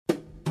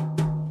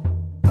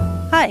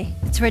Hi,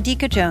 it's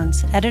Radhika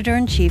Jones,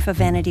 Editor-in-Chief of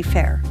Vanity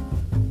Fair.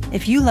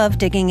 If you love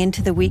digging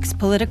into the week's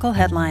political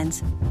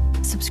headlines,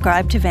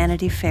 subscribe to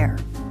Vanity Fair.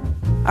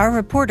 Our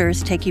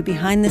reporters take you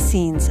behind the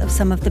scenes of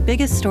some of the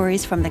biggest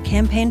stories from the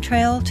campaign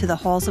trail to the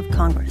halls of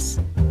Congress.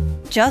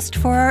 Just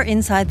for our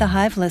Inside the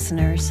Hive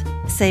listeners,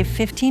 save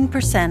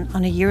 15%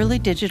 on a yearly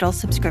digital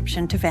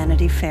subscription to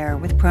Vanity Fair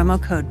with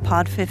promo code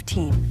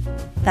POD15.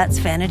 That's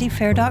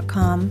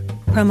vanityfair.com,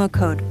 promo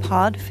code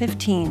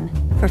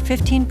POD15 for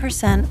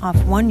 15%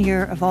 off 1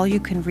 year of all you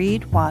can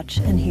read, watch,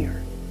 and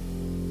hear.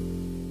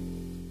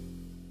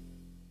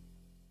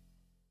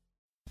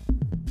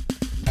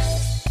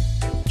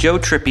 Joe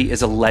Trippi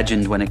is a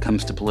legend when it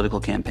comes to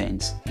political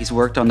campaigns. He's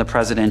worked on the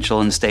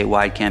presidential and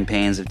statewide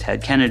campaigns of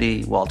Ted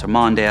Kennedy, Walter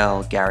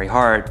Mondale, Gary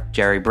Hart,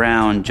 Jerry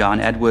Brown, John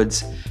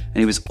Edwards, and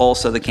he was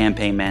also the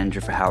campaign manager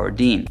for Howard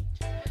Dean.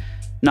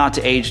 Not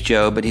to age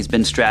Joe, but he's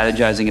been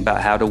strategizing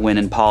about how to win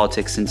in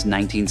politics since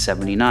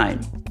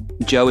 1979.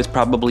 Joe is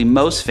probably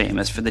most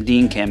famous for the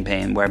Dean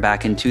campaign, where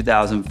back in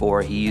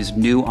 2004, he used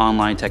new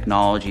online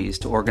technologies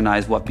to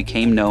organize what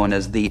became known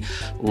as the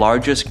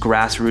largest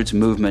grassroots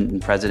movement in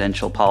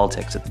presidential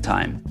politics at the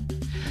time.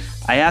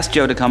 I asked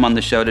Joe to come on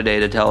the show today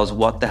to tell us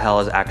what the hell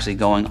is actually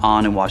going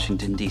on in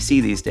Washington, D.C.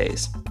 these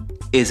days.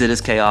 Is it as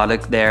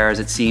chaotic there as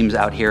it seems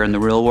out here in the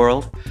real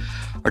world?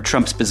 Are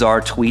Trump's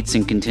bizarre tweets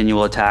and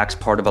continual attacks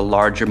part of a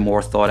larger,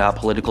 more thought-out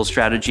political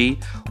strategy,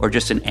 or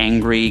just an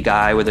angry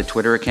guy with a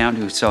Twitter account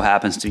who so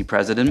happens to be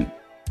president?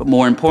 But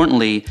more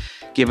importantly,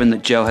 given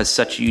that Joe has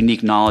such a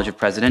unique knowledge of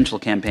presidential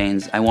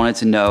campaigns, I wanted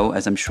to know,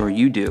 as I'm sure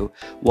you do,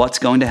 what's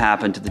going to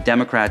happen to the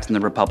Democrats and the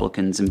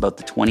Republicans in both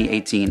the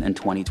 2018 and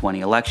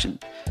 2020 election.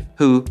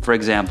 Who, for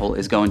example,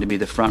 is going to be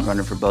the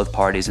frontrunner for both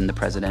parties in the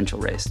presidential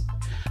race?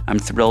 I'm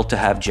thrilled to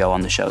have Joe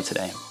on the show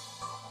today.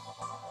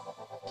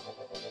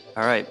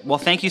 All right. Well,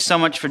 thank you so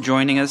much for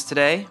joining us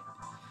today.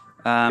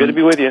 Good to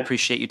be with you.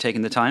 Appreciate you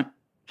taking the time.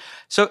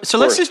 So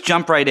let's just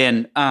jump right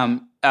in.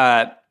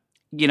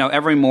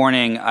 Every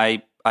morning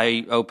I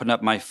open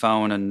up my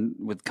phone and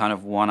with kind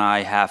of one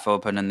eye half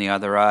open and the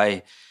other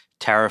eye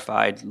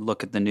terrified,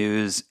 look at the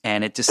news,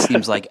 and it just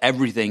seems like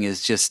everything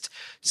is just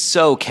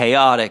so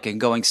chaotic and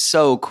going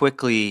so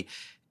quickly.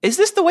 Is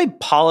this the way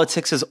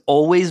politics has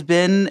always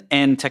been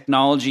and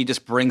technology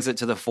just brings it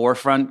to the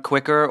forefront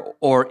quicker,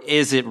 or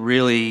is it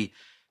really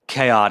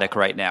chaotic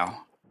right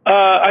now?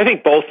 I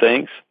think both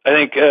things. I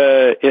think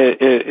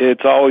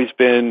it's always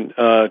been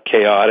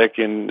chaotic,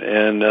 and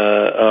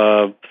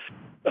the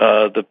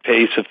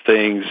pace of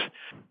things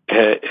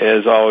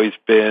has always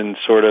been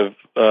sort of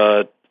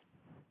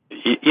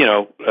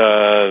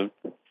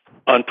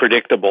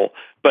unpredictable,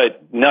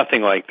 but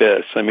nothing like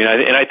this. I mean,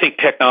 I think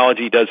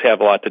technology does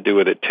have a lot to do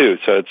with it too.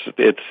 So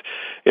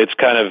it's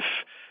kind of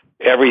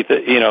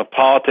everything,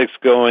 politics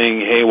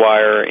going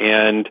haywire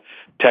and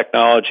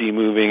technology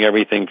moving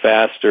everything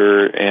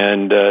faster,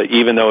 and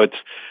even though it's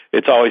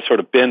always sort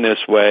of been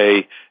this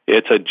way,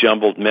 it's a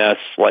jumbled mess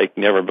like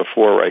never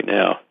before right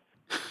now.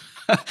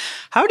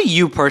 How do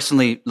you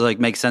personally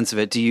make sense of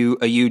it?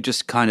 Are you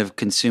just kind of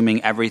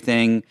consuming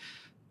everything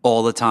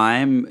all the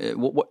time?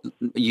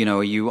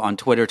 Are you on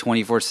Twitter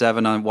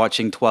 24/7 on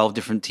watching 12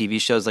 different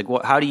TV shows?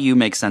 How do you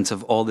make sense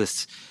of all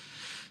this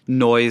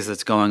noise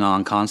that's going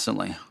on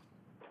constantly?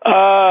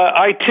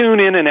 I tune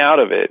in and out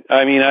of it.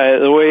 I mean,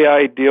 the way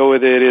I deal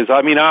with it is,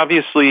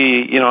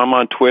 obviously, I'm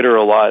on Twitter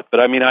a lot,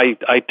 but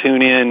I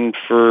tune in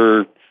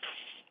for,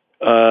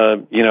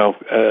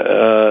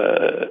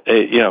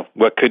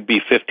 what could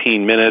be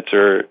 15 minutes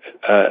or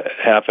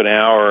half an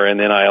hour, and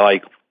then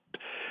I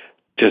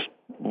just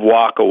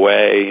walk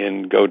away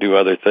and go do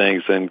other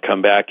things and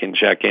come back and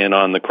check in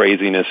on the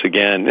craziness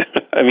again.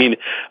 I mean,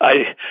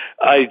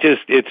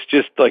 it's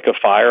just like a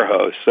fire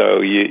hose. So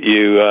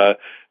you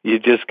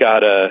just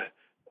gotta,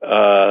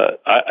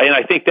 and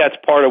I think that's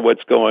part of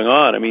what's going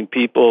on. I mean,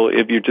 people,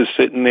 if you're just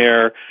sitting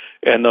there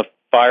and the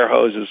fire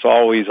hose is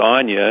always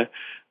on you,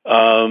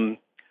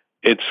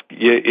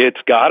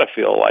 it's gotta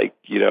feel like,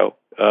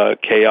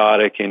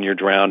 chaotic and you're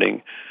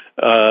drowning.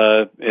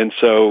 And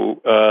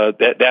so,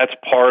 that's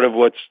part of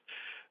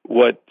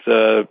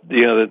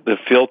the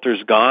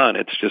filter's gone.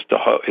 It's just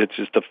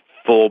a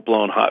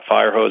full-blown hot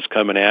fire hose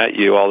coming at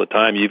you all the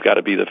time. You've got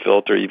to be the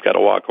filter. You've got to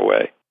walk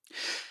away.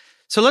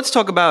 So let's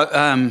talk about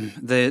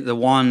the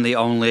one, the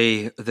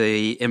only,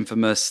 the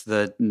infamous,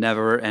 the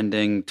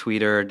never-ending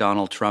tweeter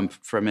Donald Trump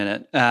for a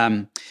minute.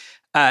 I've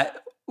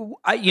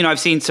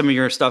seen some of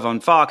your stuff on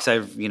Fox.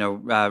 I've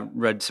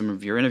read some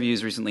of your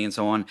interviews recently and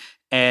so on.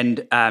 And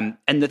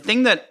the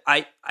thing that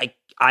I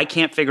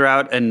can't figure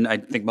out, and I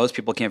think most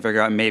people can't figure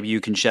out, and maybe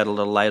you can shed a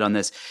little light on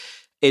this,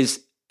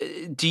 is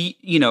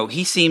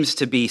he seems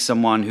to be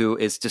someone who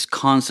is just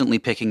constantly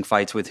picking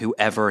fights with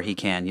whoever he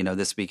can.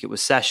 This week it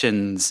was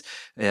Sessions.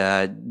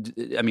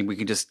 We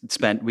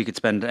could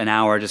spend an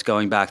hour just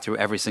going back through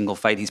every single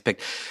fight he's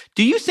picked.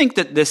 Do you think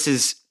that this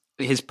is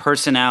his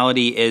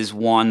personality is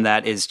one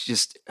that is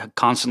just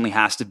constantly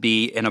has to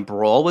be in a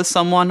brawl with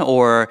someone,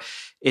 or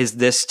is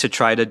this to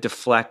try to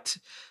deflect,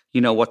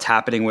 what's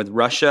happening with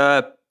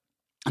Russia?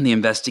 the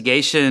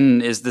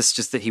investigation? Is this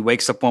just that he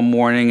wakes up one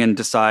morning and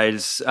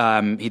decides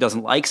he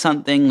doesn't like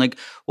something? Like,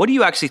 what do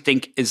you actually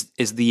think is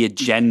the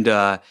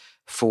agenda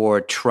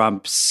for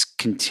Trump's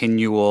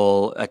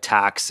continual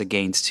attacks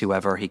against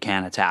whoever he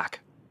can attack?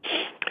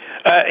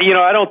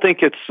 I don't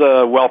think it's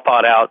well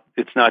thought out.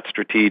 It's not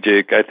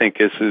strategic. I think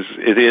it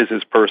is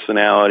his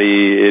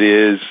personality. It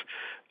is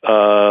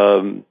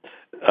the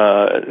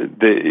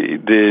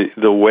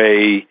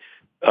way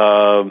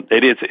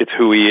it's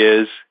who he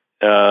is,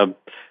 and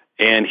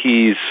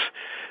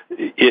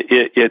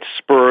it's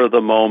spur of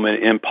the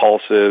moment,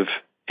 impulsive,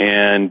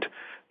 and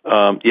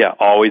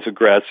always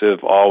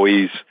aggressive,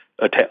 always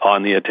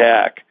on the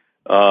attack,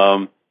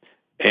 and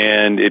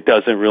it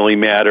doesn't really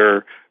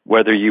matter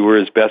whether you were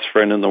his best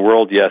friend in the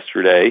world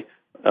yesterday,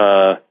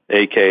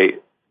 a.k.a.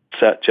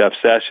 Jeff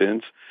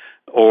Sessions,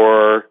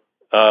 or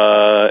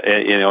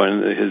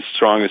and his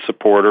strongest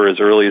supporter, his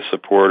earliest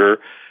supporter.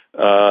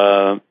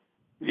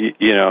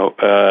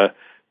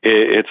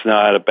 It's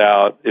not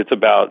about. It's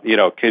about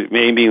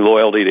maybe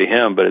loyalty to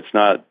him, but it's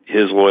not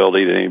his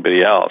loyalty to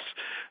anybody else.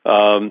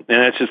 And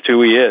that's just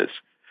who he is.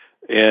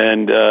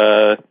 And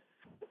I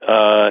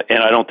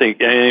don't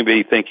think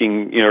anybody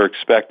thinking or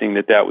expecting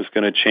that was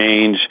going to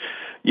change.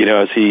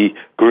 As he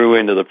grew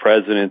into the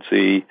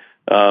presidency,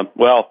 I'd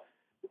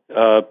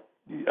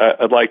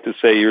like to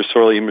say you're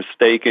sorely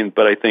mistaken,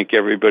 but I think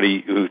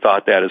everybody who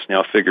thought that has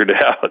now figured it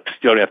out.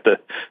 You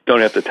don't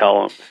have to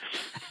tell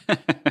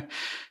them.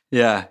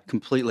 Yeah,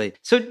 completely.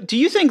 So do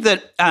you think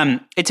that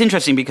it's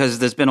interesting because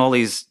there's been all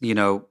these,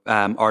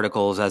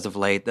 articles as of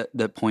late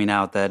that point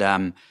out that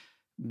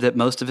that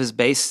most of his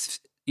base,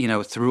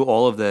 through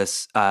all of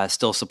this,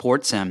 still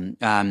supports him.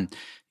 There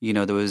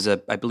was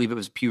I believe it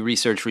was Pew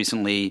Research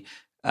recently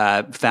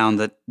found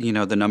that,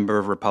 the number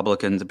of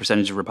Republicans, the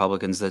percentage of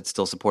Republicans that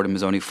still support him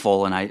is only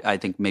full, and I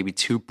think maybe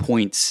 2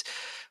 points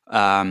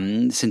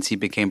since he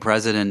became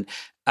president.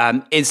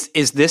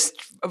 Is this,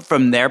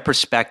 from their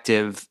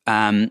perspective,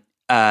 we'll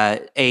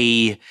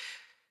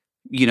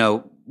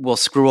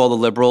screw all the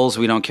liberals,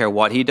 we don't care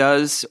what he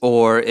does,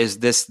 or is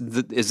this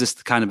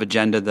the kind of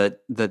agenda that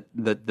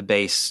the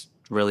base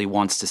really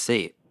wants to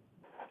see?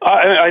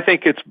 I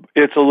think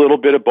it's a little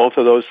bit of both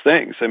of those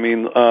things. I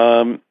mean,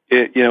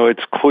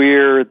 it's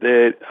clear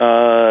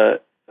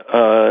that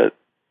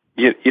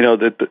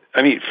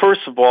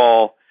first of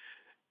all,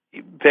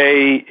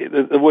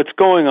 what's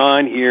going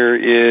on here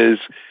is,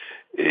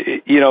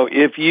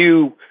 if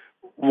you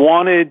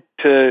wanted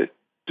to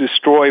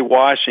destroy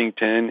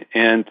Washington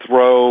and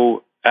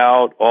throw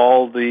out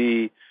all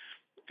the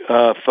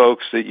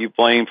folks that you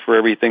blame for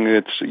everything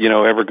that's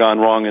ever gone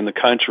wrong in the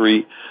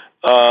country,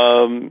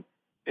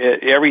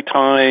 every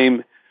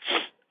time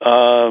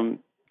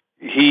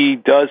he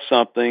does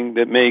something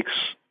that makes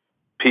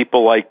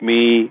people like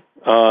me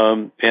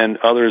and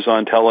others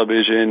on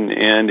television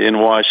and in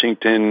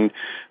Washington,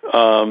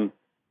 put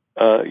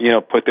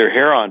their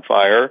hair on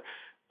fire,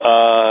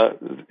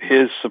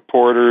 his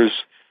supporters,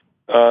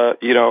 are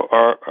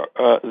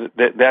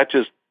that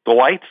just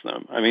delights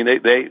them. I mean,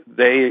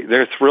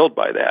 they're thrilled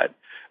by that.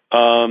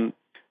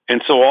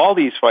 And so all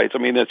these fights, I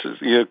mean, this is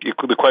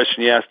the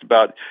question you asked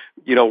about,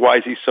 why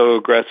is he so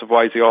aggressive?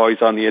 Why is he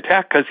always on the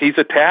attack? Because he's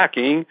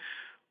attacking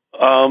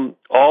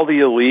all the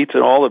elites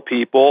and all the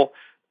people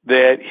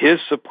that his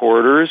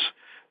supporters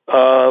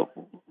are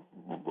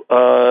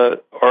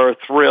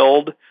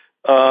thrilled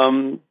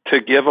to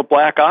give a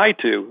black eye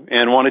to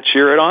and want to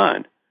cheer it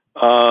on.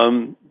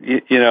 And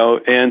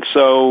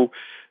so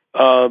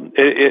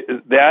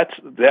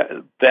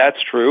that's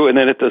true. And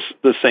then at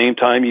the same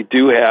time, you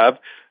do have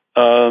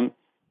for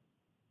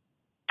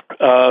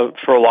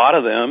a lot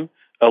of them,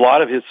 a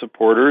lot of his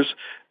supporters,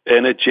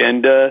 an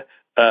agenda,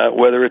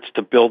 whether it's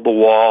to build the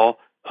wall,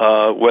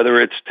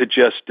 whether it's to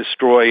just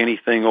destroy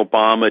anything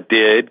Obama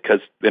did,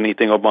 because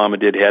anything Obama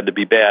did had to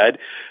be bad,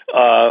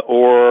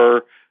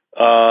 or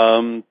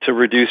to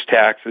reduce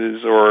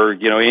taxes, or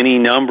any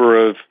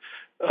number of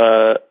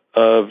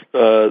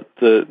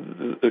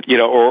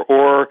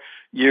or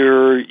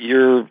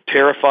you're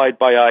terrified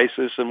by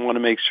ISIS and want to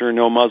make sure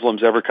no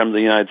Muslims ever come to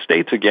the United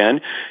States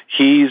again.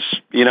 He's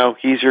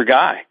your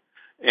guy.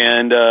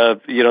 And,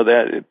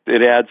 that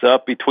it adds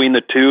up between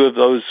the two of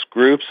those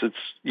groups. It's,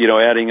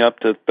 adding up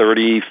to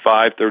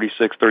 35,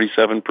 36,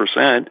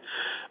 37%.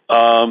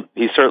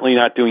 He's certainly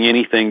not doing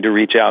anything to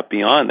reach out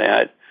beyond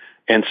that,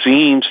 and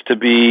seems to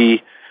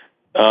be,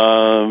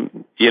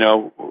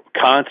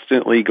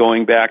 constantly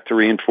going back to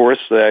reinforce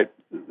that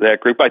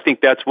group. I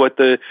think that's what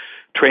the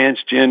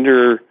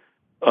transgender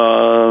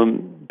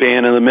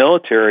ban in the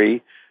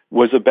military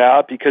was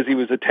about, because he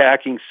was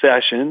attacking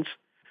Sessions,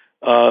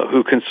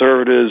 who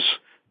conservatives,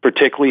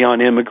 particularly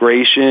on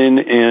immigration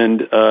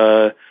and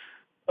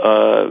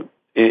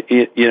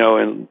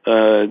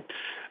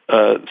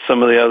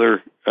some of the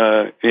other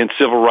in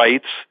civil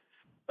rights,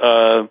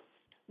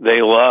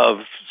 they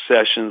love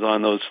Sessions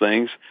on those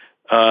things.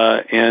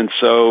 And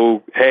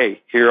so,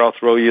 hey, here, I'll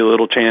throw you a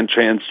little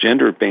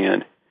transgender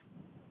ban.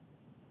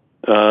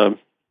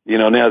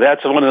 Now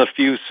that's one of the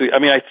few. I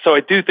mean, I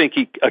do think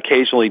he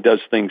occasionally does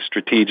things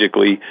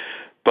strategically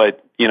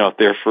but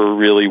they're for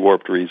really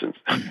warped reasons.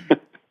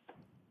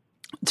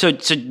 So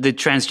the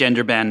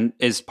transgender ban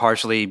is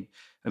partially.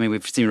 I mean,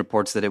 we've seen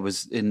reports that it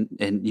was in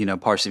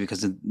partially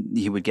because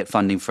he would get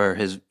funding for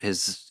his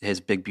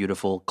big,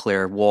 beautiful,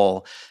 clear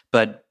wall,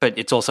 but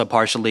it's also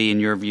partially, in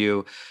your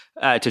view,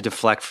 to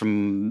deflect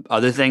from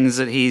other things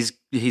that he's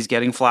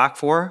getting flack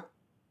for.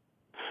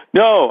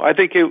 No, I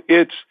think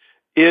it's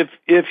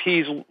if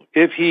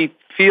he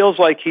feels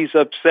like he's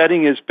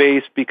upsetting his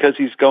base because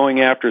he's going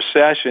after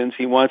Sessions,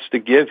 he wants to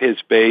give his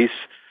base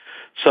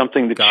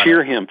something to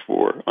cheer him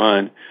for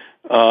on.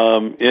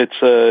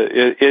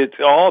 It's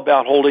all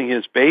about holding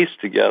his base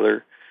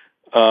together,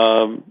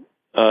 and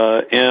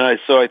I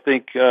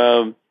think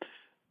and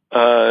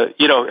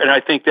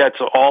I think that's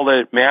all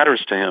that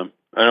matters to him.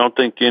 I don't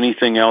think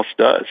anything else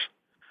does.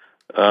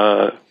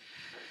 So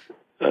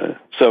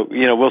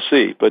we'll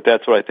see, but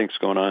that's what I think is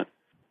going on.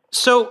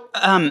 So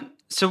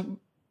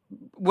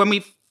when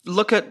we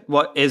look at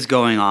what is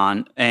going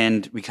on,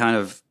 and we kind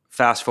of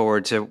fast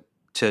forward to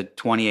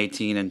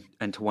 2018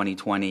 and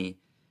 2020.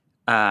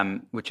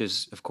 Which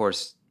is, of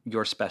course,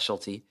 your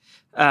specialty.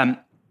 I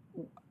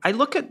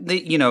look at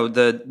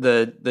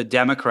the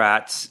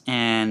Democrats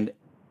and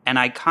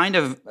I kind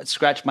of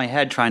scratch my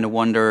head trying to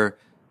wonder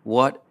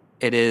what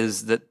it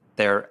is that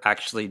they're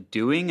actually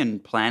doing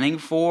and planning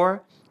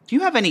for. Do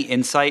you have any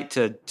insight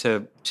to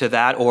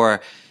that,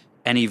 or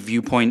any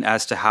viewpoint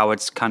as to how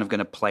it's kind of going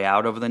to play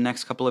out over the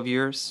next couple of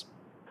years?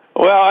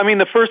 Well, I mean,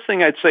 the first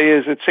thing I'd say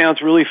is it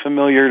sounds really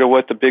familiar to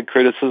what the big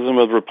criticism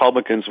of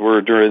Republicans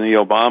were during the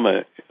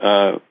Obama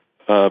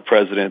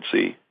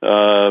presidency.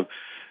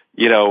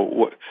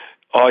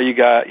 All you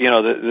got,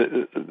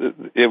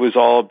 it was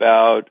all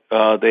about,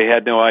 they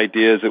had no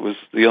ideas. It was,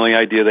 the only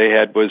idea they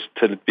had was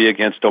to be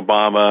against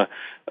Obama,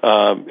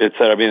 et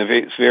cetera. I mean,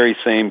 it's very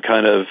same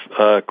kind of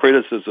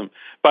criticism.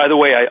 By the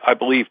way, I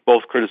believe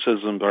both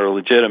criticisms are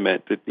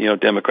legitimate. That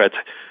Democrats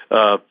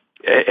haven't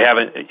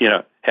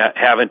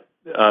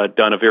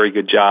done a very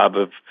good job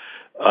of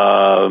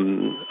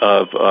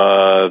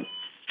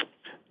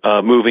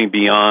moving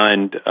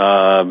beyond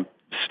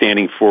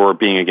standing for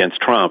being against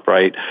Trump,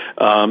 right?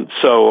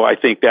 So I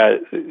think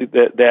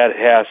that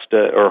has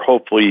to, or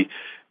hopefully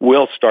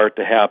will start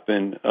to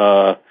happen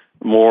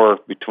more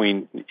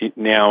between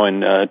now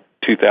and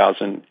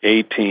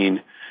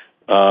 2018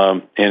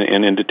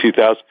 and into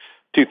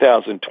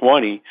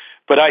 2020.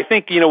 But I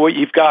think what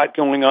you've got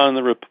going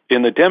on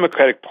in the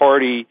Democratic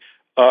Party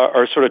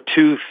are sort of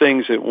two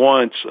things at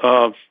once.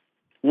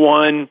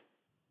 One,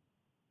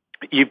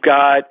 you've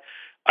got,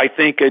 I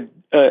think, a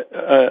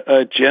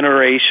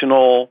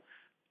generational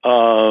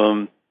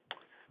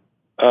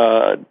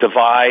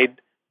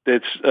divide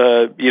that's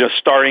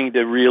starting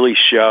to really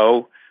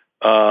show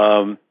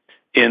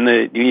in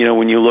the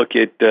when you look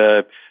at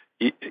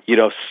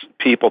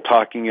people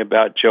talking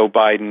about Joe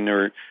Biden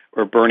or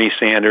Bernie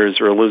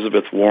Sanders or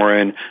Elizabeth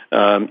Warren,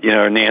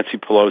 Nancy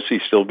Pelosi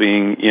still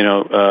being,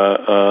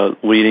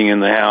 leading in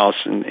the House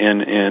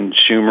and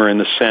Schumer in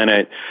the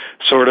Senate,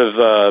 sort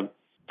of,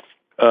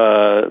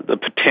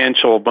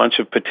 a bunch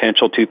of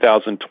potential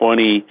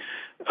 2020,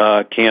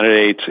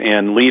 candidates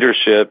and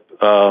leadership,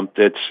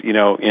 that's,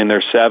 in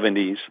their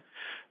 70s,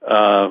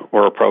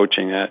 or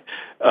approaching that,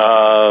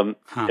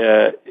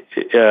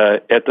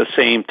 at the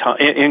same time,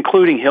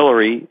 including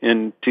Hillary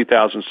in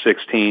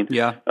 2016,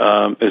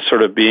 is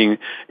sort of being,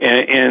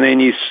 and then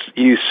you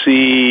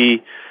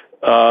see,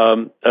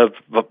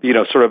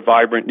 sort of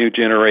vibrant new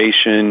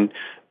generation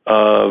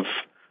of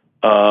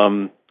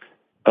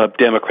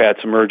Democrats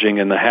emerging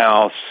in the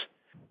House,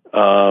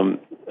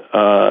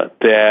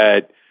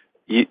 that,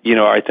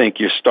 I think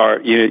you're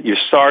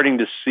starting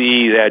to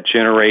see that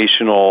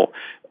generational,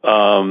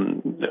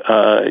 and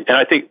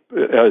I think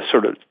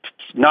sort of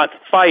not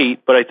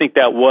fight, but I think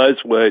that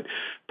was what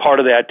part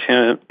of that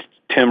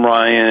Tim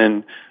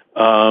Ryan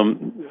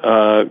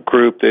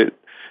group that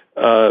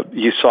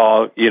you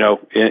saw,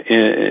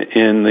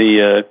 in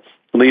the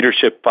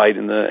leadership fight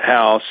in the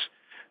House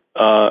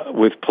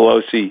with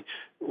Pelosi.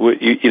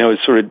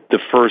 It's sort of the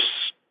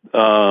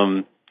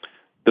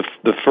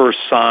first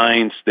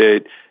signs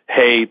that,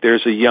 hey,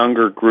 there's a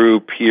younger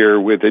group here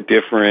with a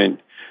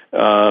different,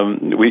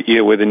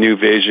 with a new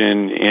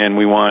vision, and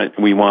we want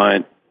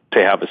to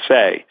have a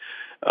say.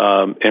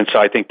 And so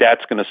I think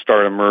that's going to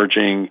start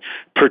emerging,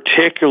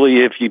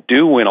 particularly if you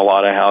do win a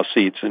lot of House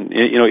seats, and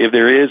if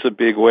there is a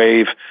big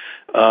wave,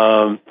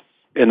 and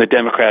the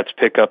Democrats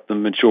pick up the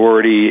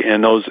majority,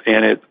 and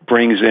it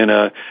brings in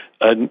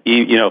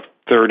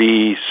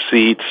 30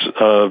 seats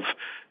of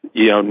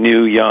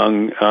new,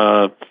 young,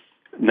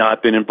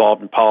 not been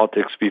involved in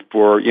politics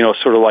before,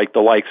 sort of like the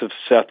likes of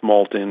Seth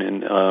Moulton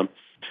and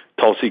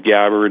Tulsi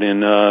Gabbard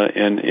and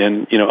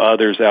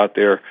others out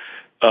there.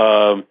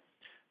 I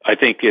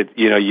think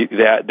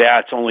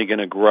that's only going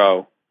to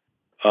grow.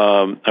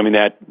 I mean,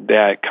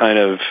 that kind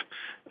of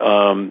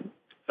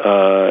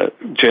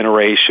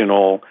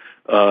generational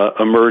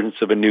emergence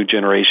of a new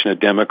generation of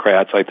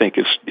Democrats, I think,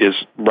 is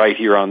right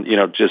here on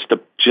just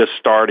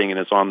starting, and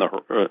is on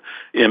the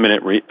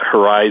imminent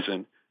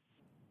horizon.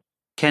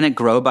 Can it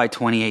grow by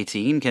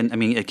 2018?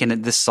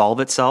 Can this solve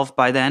itself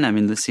by then? I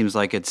mean, this seems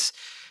like it's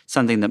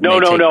something that may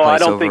take place I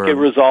don't think it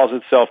resolves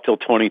itself till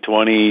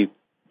 2020.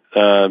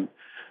 Because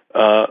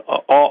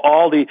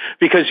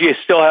you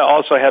still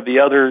also have the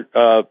other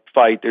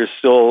fight.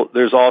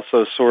 There's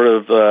also sort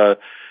of the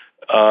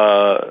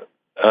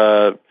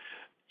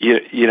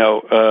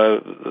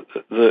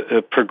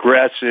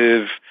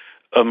progressive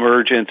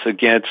emergence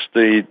against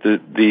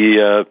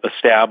the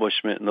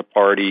establishment in the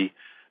party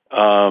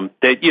that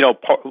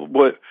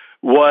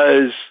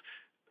was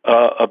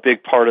a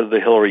big part of the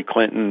Hillary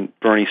Clinton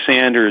Bernie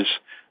Sanders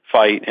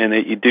fight, and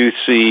that you do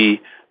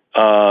see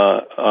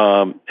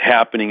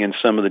happening in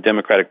some of the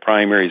Democratic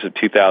primaries of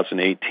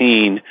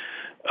 2018.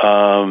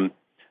 And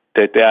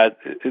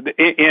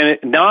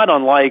not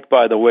unlike,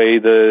 by the way,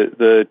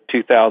 the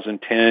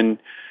 2010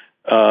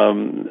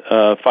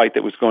 fight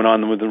that was going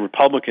on with the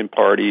Republican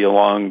Party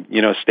along,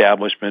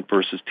 establishment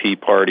versus Tea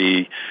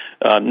Party.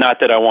 Not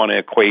that I want to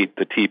equate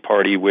the Tea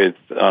Party with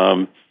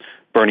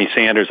Bernie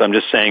Sanders. I'm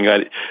just saying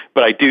that,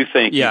 but I do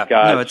think you've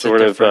got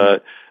sort of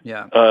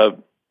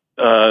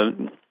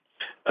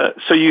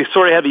so you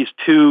sort of have these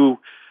two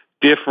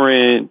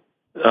different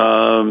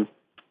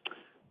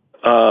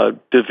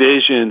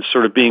divisions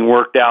sort of being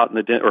worked out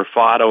or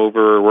fought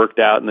over or worked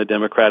out in the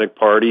Democratic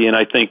Party, and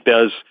I think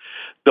those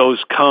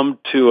come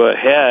to a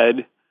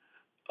head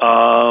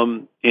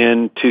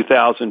in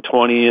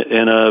 2020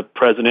 in a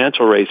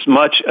presidential race.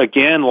 Much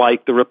again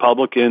like the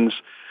Republicans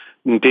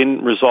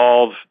didn't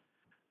resolve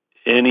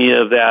any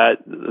of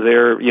that.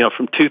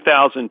 From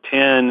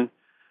 2010,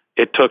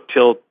 it took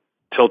till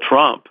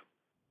Trump.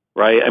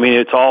 Right. I mean,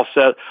 it's all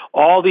set.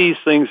 All these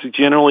things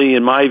generally,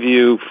 in my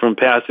view, from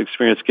past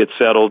experience, get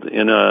settled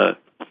in a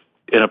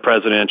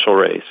presidential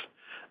race,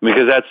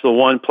 because that's the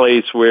one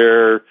place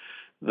where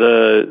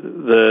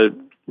the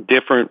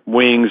different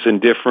wings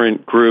and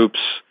different groups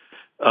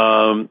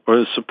or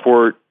the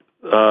support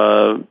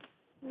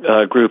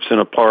groups in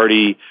a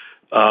party,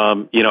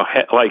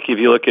 like if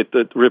you look at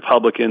the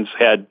Republicans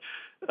had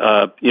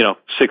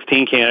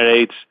 16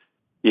 candidates.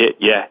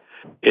 Yeah.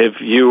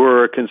 If you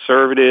were a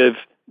conservative,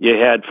 you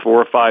had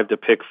 4 or 5 to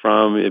pick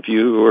from. If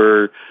you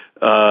were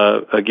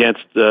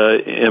against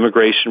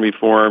immigration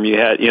reform, you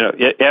had,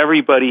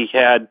 everybody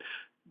had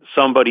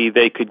somebody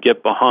they could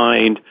get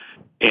behind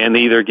and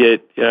either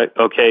get,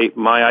 okay,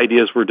 my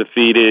ideas were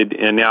defeated,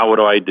 and now what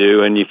do I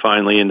do? And you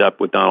finally end up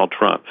with Donald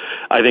Trump.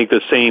 I think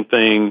the same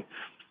thing,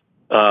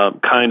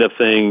 kind of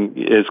thing,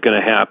 is going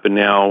to happen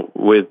now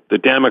with the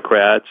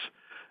Democrats.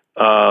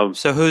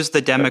 So who's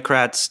the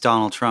Democrats'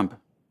 Donald Trump?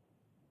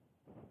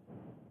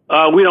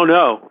 We don't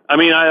know. I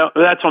mean, I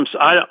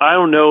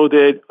don't know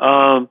that.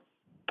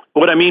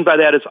 What I mean by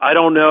that is I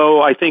don't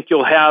know. I think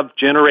you'll have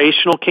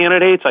generational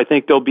candidates. I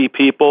think there'll be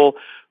people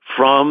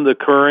from the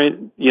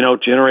current,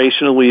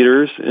 generation of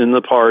leaders in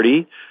the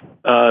party,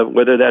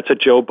 whether that's a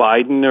Joe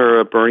Biden or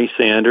a Bernie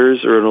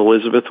Sanders or an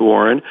Elizabeth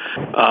Warren.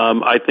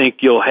 I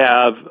think you'll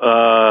have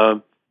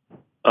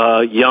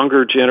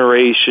younger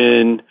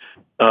generation,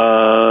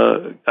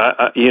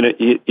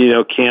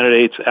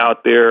 candidates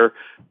out there.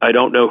 I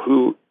don't know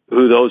who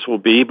those will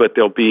be, but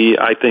there'll be,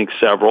 I think,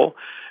 several.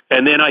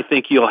 And then I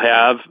think you'll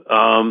have,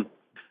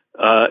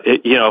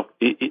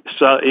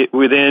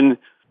 within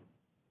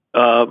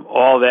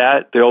all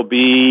that, there'll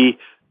be,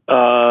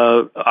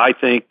 I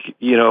think,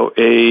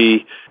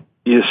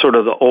 sort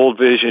of the old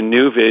vision,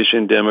 new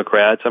vision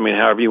Democrats. I mean,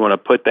 however you want to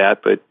put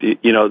that, but,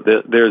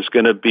 there's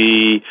going to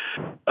be,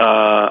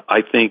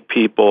 I think,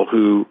 people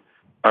who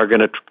are going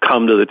to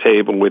come to the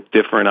table with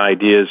different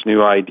ideas,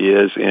 new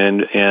ideas,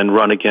 and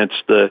run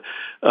against the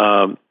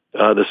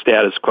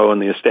status quo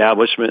and the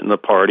establishment in the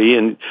party,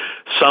 and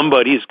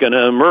somebody's going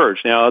to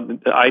emerge. Now,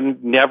 I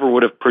never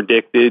would have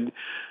predicted,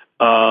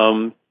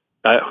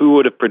 who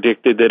would have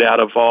predicted that out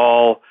of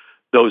all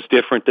those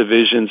different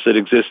divisions that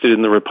existed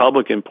in the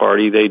Republican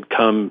Party, they'd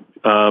come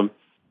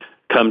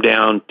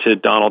down to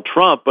Donald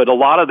Trump. But a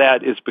lot of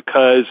that is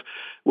because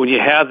when you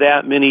have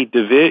that many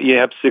you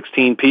have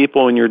 16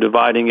 people and you're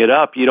dividing it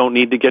up, you don't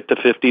need to get to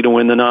 50 to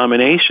win the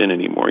nomination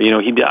anymore.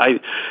 I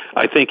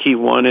think he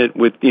won it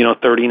with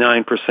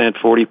 39%,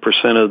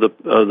 40% of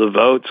the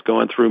votes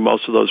going through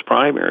most of those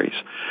primaries.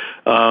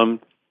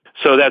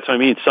 So that's what I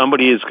mean.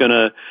 Somebody is going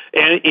to,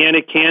 and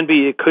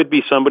it could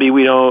be somebody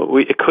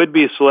it could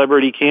be a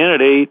celebrity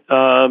candidate.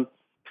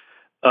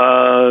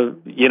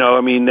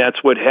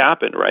 That's what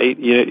happened, right?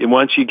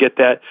 Once you get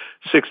that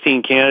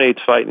 16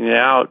 candidates fighting it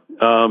out,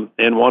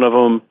 and one of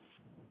them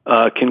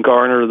can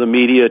garner the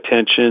media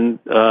attention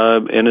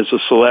and is a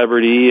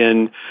celebrity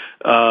and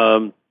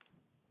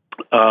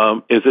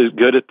is as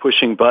good at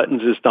pushing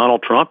buttons as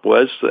Donald Trump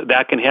was,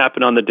 that can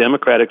happen on the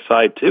Democratic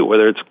side too.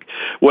 Whether it's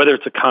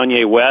a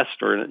Kanye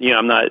West or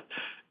I'm not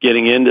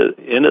getting into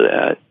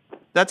that.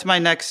 That's my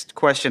next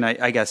question.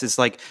 I guess it's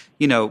like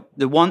the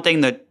one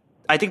thing that.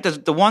 I think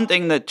the one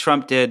thing that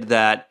Trump did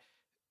that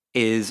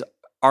is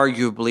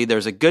arguably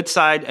there's a good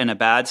side and a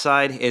bad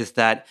side is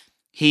that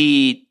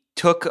he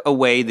took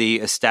away the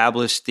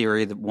established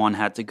theory that one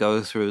had to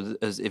go through.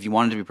 If you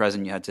wanted to be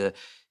president, you had to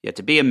you had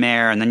to be a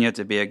mayor, and then you had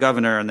to be a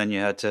governor, and then you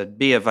had to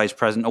be a vice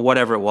president or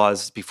whatever it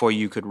was before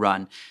you could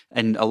run.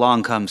 And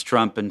along comes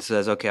Trump and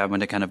says, okay, I'm going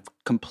to kind of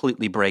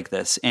completely break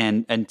this,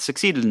 and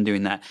succeeded in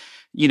doing that.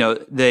 You know,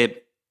 the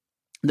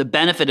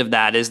benefit of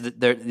that is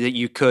that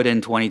you could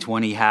in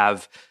 2020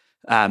 have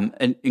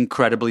an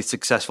incredibly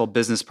successful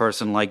business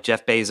person like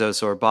Jeff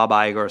Bezos or Bob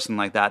Iger or something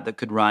like that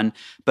could run.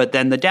 But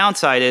then the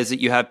downside is that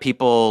you have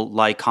people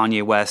like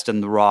Kanye West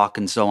and The Rock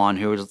and so on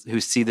who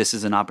see this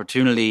as an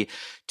opportunity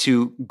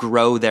to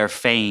grow their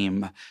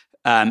fame.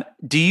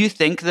 Do you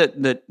think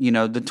that you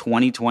know, the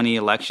 2020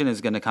 election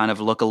is going to kind of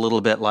look a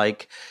little bit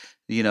like,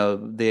 you know,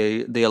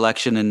 the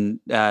election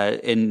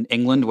in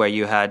England, where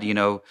you had, you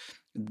know,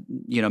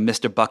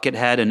 Mr.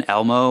 Buckethead and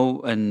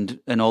Elmo and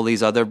all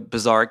these other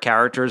bizarre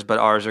characters, but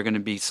ours are going to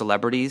be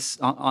celebrities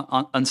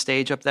on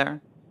stage up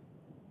there?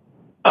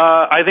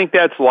 I think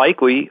that's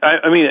likely.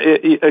 I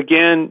mean,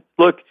 again,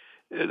 look,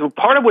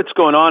 part of what's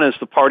going on is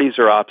the parties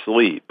are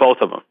obsolete, both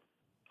of them.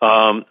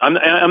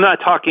 I'm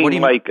not talking what do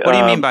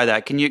you mean by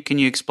that? Can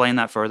you explain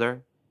that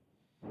further?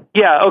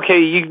 Yeah. Okay.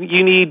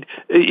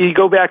 You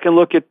go back and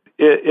look at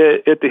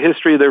the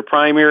history of their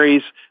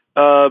primaries.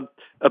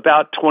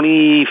 About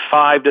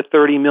 25 to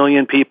 30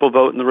 million people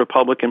vote in the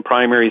Republican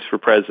primaries for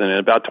president.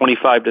 About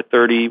 25 to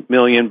 30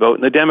 million vote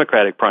in the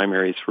Democratic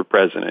primaries for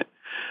president.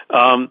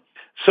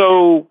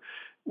 So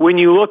when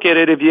you look at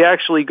it, if you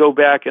actually go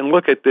back and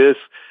look at this,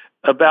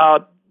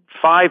 about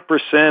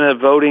 5% of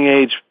the voting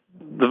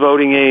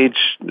age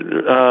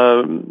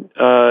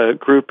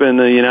group in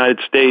the United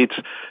States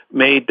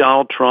made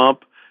Donald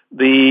Trump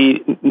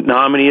the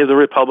nominee of the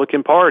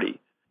Republican Party.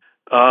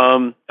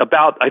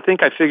 I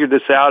think I figured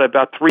this out,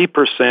 about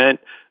 3%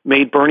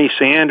 made Bernie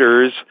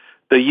Sanders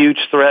the huge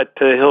threat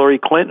to Hillary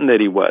Clinton that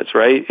he was,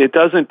 right? It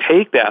doesn't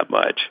take that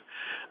much.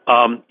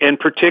 And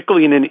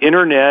particularly in an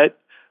internet,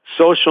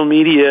 social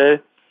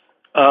media,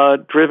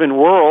 driven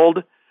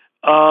world,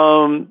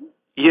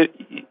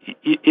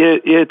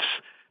 it's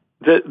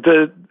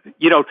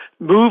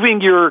moving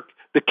the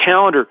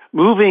calendar,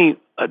 moving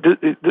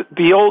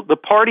the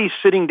party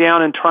sitting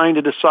down and trying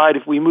to decide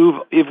if we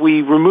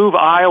remove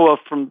Iowa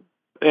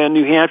and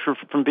New Hampshire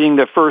from being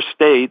the first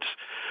states,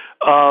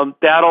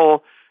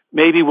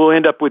 we'll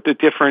end up with a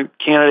different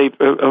candidate,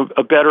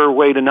 a better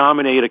way to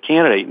nominate a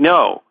candidate.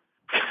 No,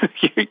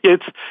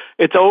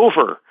 it's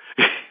over.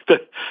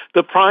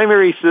 The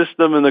primary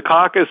system and the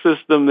caucus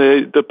system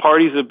the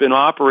parties have been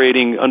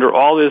operating under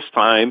all this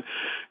time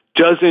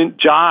doesn't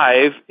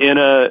jive in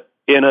a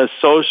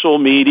social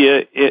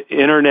media,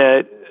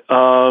 internet,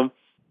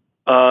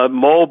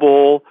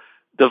 mobile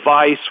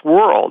device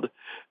world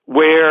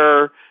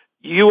where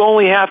you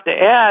only have to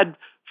add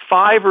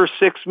 5 or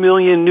 6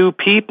 million new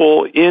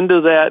people into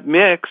that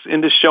mix,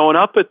 into showing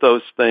up at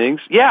those things.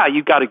 Yeah,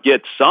 you got to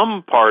get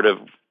some part of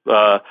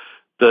the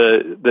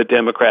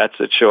Democrats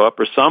that show up,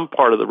 or some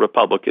part of the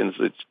Republicans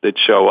that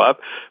show up.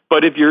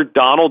 But if you're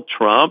Donald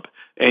Trump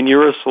and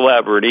you're a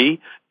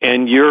celebrity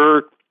and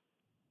you're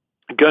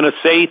going to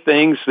say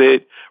things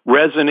that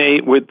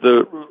resonate with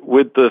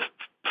the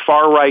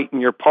far right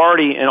in your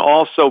party, and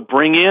also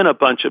bring in a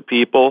bunch of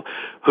people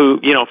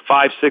who,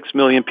 5-6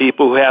 million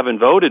people who haven't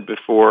voted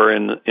before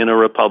in a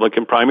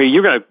Republican primary,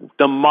 you're going to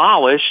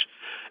demolish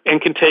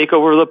and can take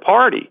over the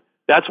party.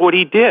 That's what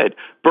he did.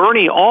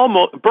 Bernie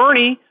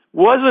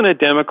wasn't a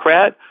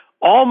Democrat,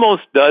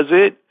 almost does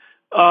it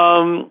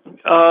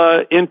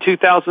in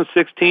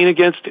 2016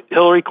 against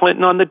Hillary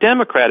Clinton on the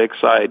Democratic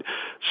side.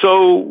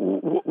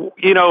 So,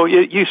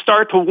 you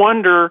start to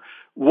wonder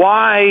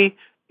why,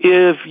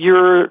 if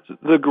you're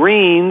the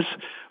Greens,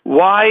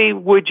 why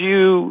would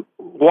you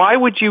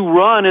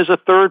run as a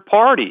third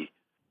party?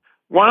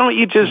 Why don't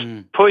you just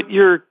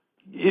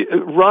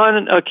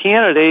run a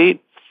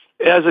candidate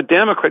as a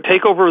Democrat,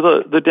 take over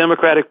the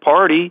Democratic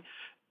Party,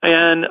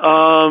 and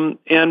run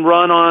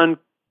on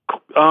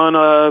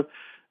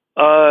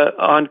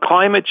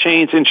climate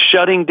change and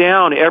shutting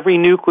down every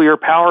nuclear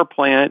power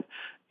plant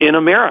in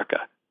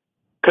America?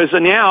 Because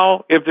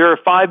now, if there are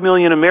 5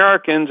 million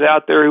Americans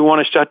out there who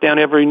want to shut down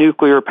every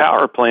nuclear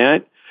power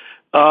plant,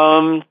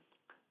 and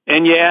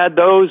you add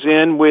those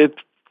in with,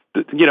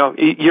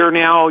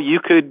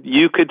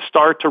 you could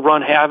start to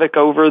run havoc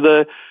over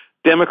the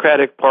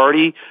Democratic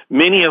Party,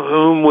 many of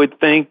whom would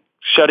think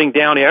shutting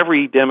down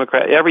every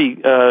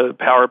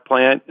power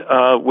plant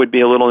would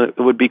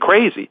be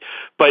crazy.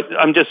 But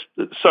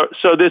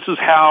so this is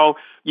how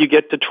you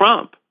get to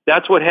Trump.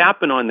 That's what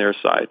happened on their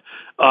side,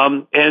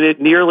 and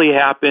it nearly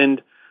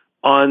happened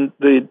on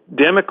the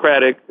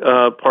Democratic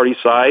Party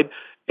side.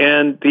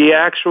 And the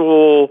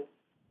actual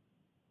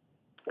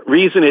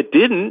reason it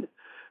didn't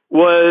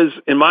was,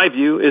 in my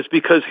view, is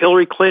because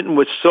Hillary Clinton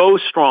was so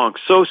strong,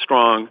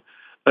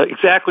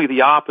 exactly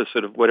the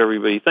opposite of what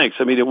everybody thinks.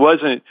 I mean,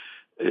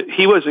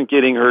 he wasn't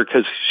getting her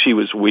because she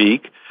was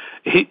weak.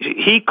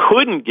 He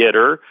couldn't get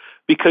her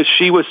because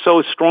she was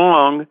so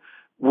strong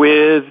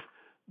with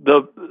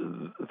the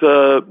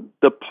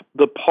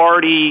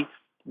party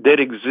that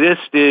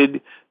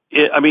existed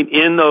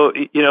in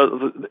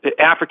the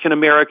African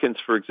Americans,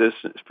 for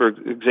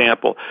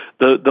example,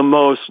 the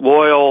most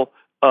loyal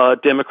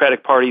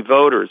Democratic Party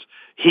voters,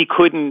 he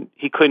couldn't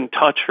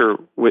touch her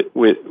with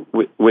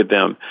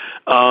them,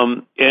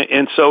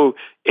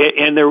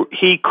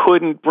 he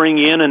couldn't bring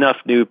in enough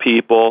new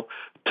people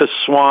to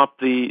swamp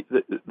the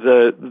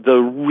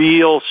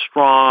real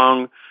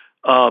strong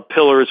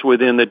pillars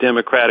within the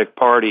Democratic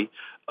Party.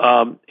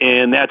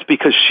 And that's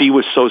because she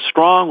was so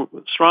strong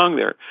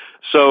there.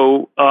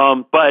 So,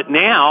 but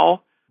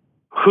now,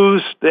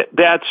 who's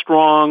that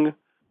strong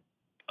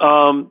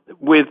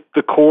with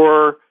the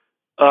core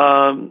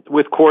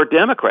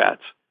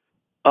Democrats?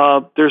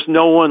 There's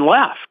no one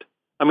left.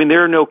 I mean,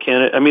 there are no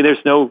Kennedy. I mean,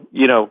 there's no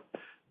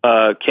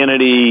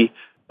Kennedy.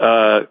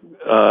 Some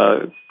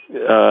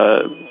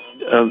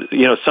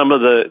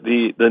of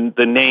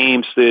the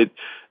names that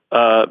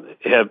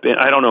have been.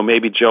 I don't know.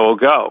 Maybe Joe will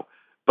go.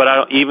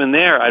 But even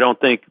there, I don't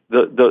think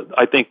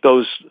I think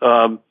those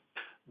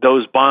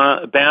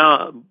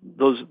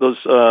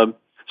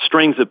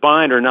strings that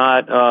bind are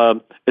not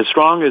as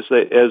strong as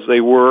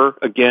they were,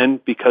 again,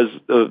 because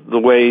of the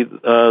way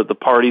the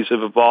parties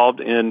have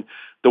evolved and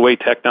the way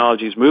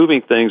technology is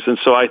moving things. And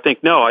so I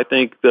think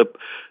the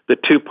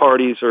two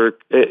parties are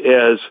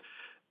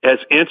as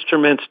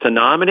instruments to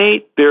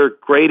nominate. They're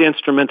great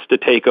instruments to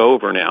take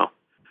over now,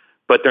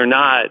 but they're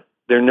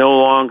no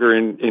longer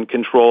in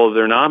control of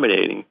their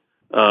nominating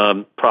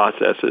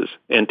processes.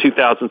 And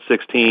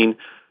 2016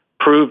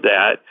 proved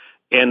that.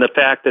 And the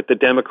fact that the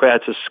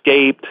Democrats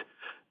escaped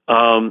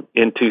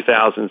in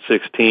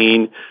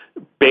 2016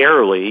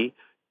 barely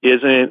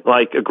isn't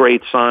like a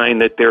great sign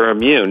that they're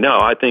immune.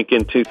 No, I think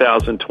in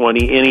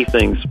 2020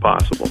 anything's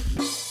possible.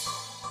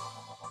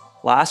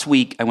 Last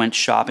week, I went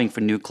shopping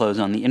for new clothes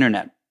on the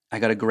internet. I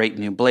got a great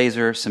new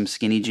blazer, some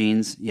skinny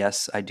jeans.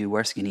 Yes, I do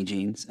wear skinny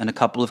jeans, and a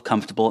couple of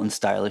comfortable and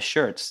stylish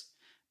shirts.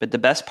 But the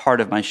best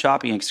part of my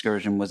shopping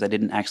excursion was I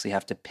didn't actually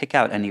have to pick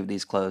out any of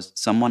these clothes.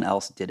 Someone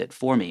else did it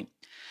for me.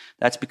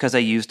 That's because I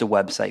used a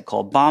website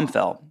called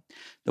Bombfell.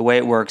 The way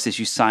it works is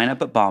you sign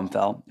up at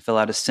Bombfell, fill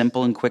out a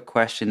simple and quick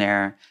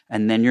questionnaire,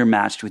 and then you're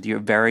matched with your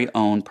very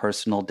own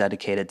personal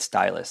dedicated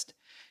stylist.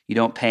 You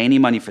don't pay any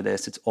money for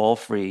this. It's all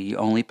free. You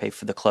only pay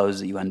for the clothes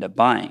that you end up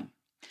buying.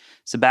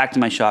 So back to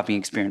my shopping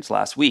experience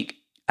last week.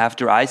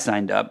 After I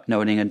signed up,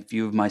 noting a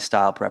few of my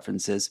style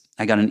preferences,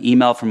 I got an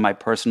email from my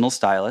personal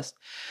stylist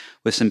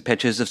with some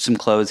pictures of some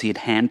clothes he had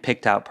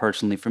hand-picked out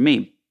personally for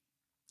me.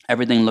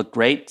 Everything looked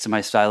great, so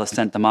my stylist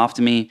sent them off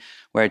to me,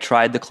 where I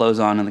tried the clothes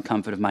on in the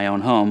comfort of my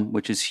own home,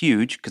 which is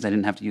huge because I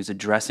didn't have to use a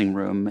dressing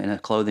room in a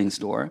clothing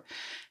store.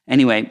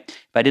 Anyway,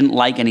 if I didn't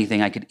like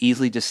anything, I could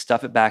easily just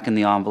stuff it back in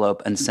the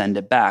envelope and send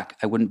it back.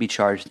 I wouldn't be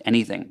charged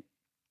anything.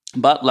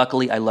 But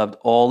luckily, I loved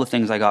all the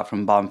things I got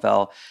from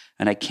Bombfell,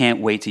 and I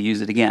can't wait to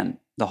use it again.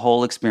 The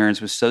whole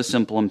experience was so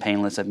simple and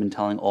painless, I've been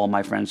telling all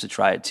my friends to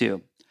try it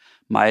too.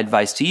 My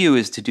advice to you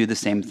is to do the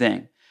same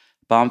thing.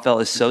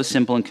 Bombfell is so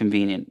simple and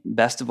convenient.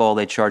 Best of all,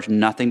 they charge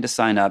nothing to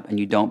sign up, and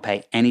you don't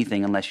pay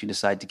anything unless you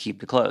decide to keep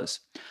the clothes.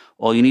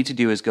 All you need to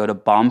do is go to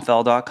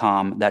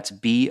bombfell.com, that's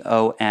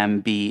BOMBFELL,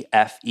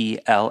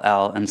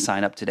 and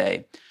sign up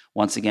today.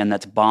 Once again,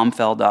 that's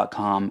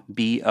bombfell.com,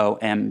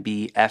 BOMBFELL,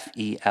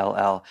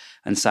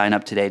 and sign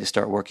up today to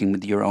start working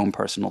with your own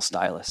personal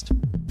stylist.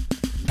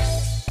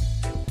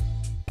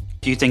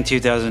 Do you think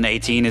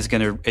 2018 is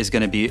going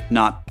to be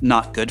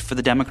not good for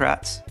the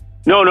Democrats?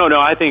 No.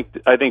 I think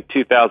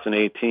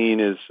 2018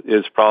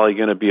 is probably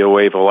going to be a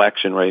wave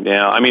election right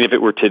now. I mean, if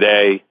it were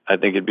today, I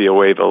think it'd be a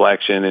wave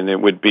election, and it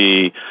would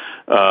be.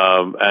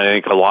 I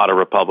think a lot of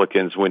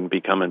Republicans wouldn't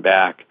be coming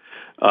back.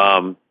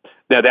 Now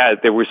that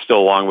we're still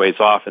a long ways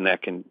off, and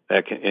that can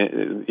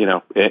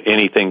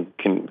anything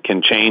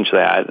can change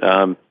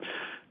that.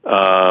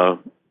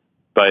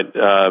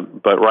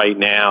 But right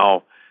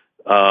now,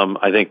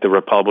 I think the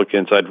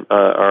Republicans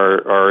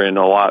are in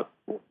a lot.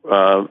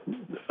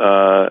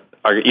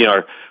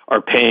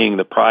 Are paying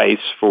the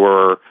price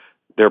for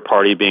their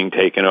party being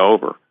taken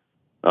over,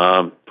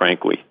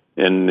 frankly,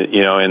 and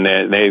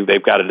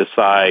they've got to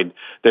decide.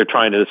 They're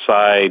trying to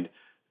decide.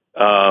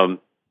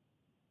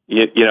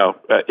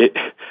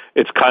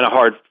 It's kind of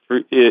hard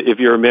if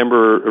you're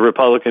a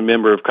Republican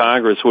member of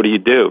Congress. What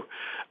do?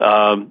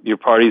 Your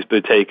party's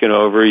been taken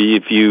over.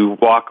 If you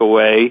walk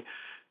away,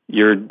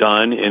 you're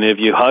done, and if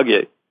you hug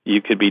it,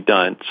 you could be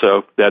done.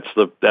 So that's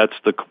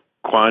the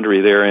quandary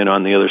they're in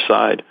on the other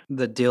side.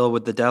 The deal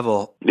with the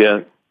devil.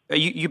 Yeah. Are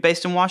you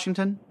based in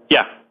Washington?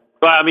 Yeah.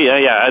 Well, I mean,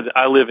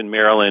 I live in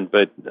Maryland,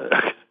 but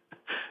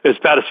it's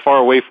about as far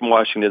away from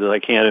Washington as I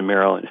can in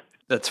Maryland.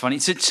 That's funny.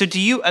 So do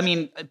you, I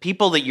mean,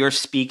 people that you're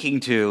speaking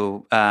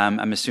to,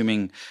 I'm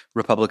assuming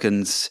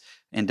Republicans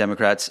and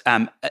Democrats,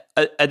 are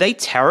they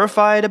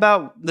terrified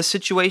about the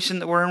situation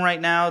that we're in right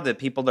now? The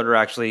people that are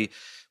actually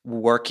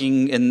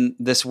working in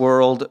this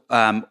world,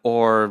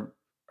 or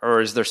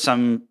is there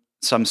some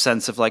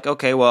sense of like,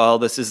 okay, well,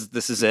 this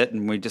is it,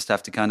 and we just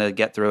have to kind of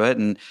get through it?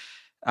 And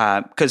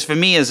because for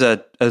me as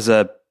a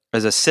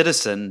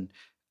citizen,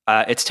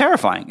 it's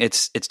terrifying.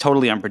 It's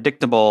totally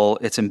unpredictable.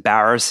 It's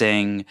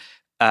embarrassing.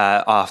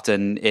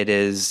 often it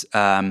is.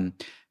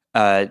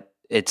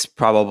 It's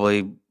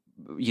probably,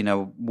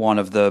 one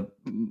of the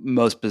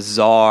most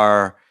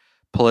bizarre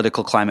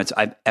political climates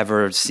I've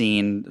ever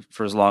seen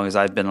for as long as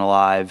I've been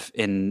alive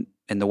in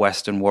the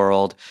Western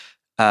world.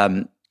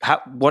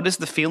 What is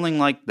the feeling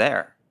like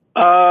there?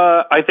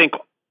 I think,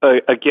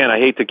 again, I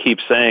hate to keep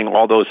saying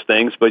all those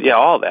things, but yeah,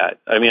 all that.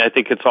 I mean, I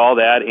think it's all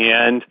that.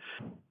 And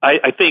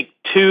I think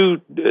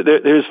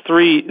there's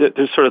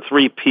sort of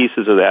three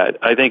pieces of that.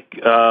 I think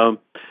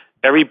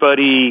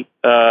everybody,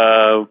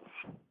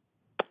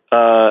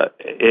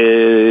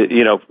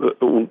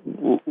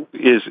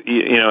 is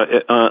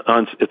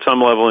at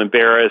some level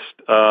embarrassed,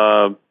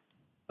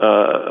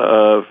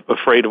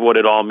 afraid of what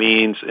it all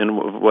means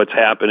and what's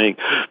happening.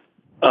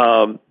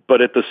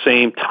 But at the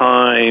same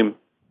time,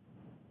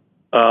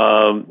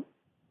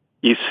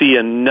 you see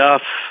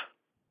enough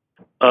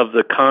of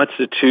the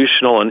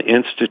constitutional and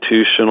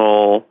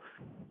institutional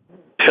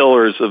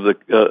pillars of that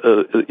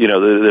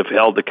have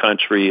held the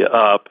country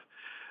up,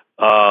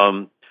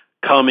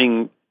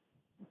 coming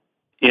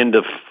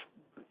into,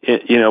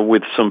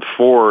 with some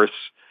force,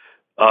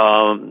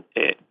 to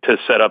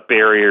set up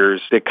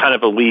barriers that kind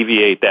of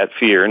alleviate that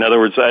fear. In other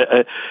words,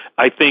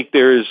 I think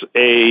there's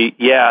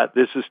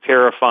this is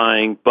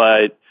terrifying,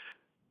 but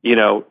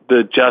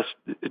the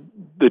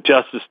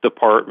Justice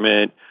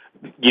Department,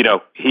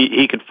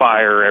 he could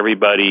fire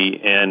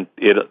everybody and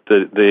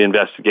the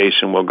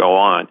investigation will go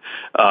on.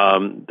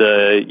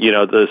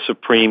 The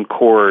Supreme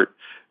Court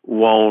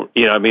won't,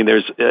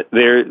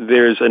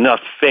 there's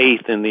enough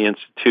faith in the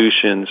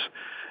institutions,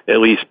 at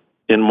least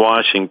in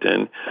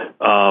Washington,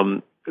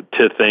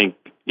 to think,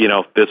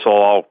 this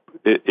will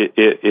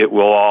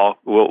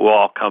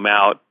all come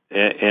out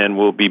and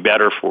we'll be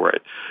better for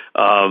it.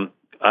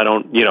 I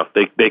don't,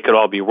 they could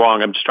all be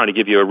wrong. I'm just trying to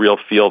give you a real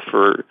feel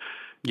for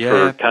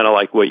kind of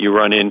like what you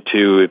run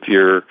into if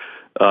you're,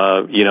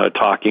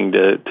 talking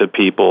to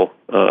people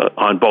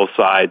on both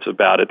sides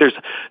about it.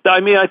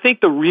 I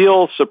think the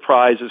real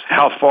surprise is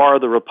how far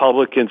the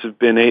Republicans have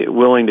been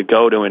willing to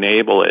go to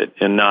enable it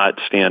and not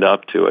stand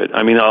up to it.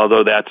 I mean,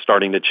 although that's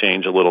starting to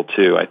change a little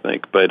too, I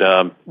think. But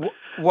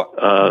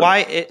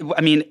why?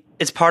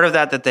 It's part of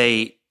that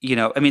they.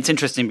 It's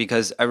interesting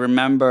because I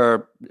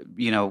remember,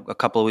 a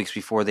couple of weeks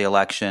before the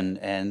election,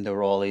 and there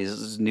were all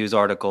these news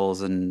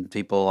articles and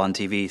people on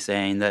TV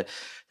saying that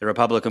the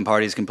Republican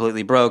Party is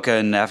completely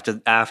broken.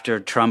 After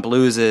Trump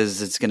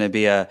loses, it's going to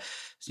be a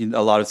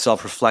lot of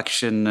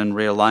self-reflection and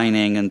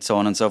realigning and so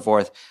on and so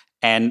forth.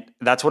 And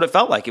that's what it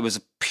felt like. It was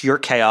pure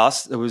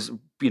chaos. It was,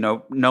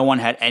 no one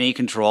had any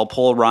control.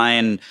 Paul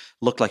Ryan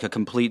looked like a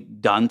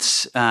complete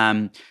dunce.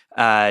 Said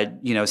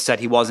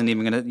he wasn't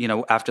even going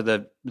to, after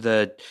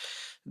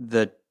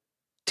the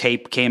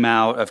tape came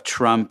out of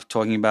Trump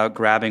talking about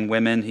grabbing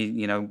women,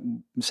 he,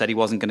 said he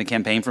wasn't going to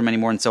campaign for him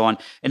anymore and so on.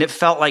 And it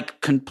felt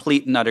like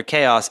complete and utter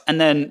chaos. And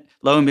then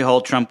lo and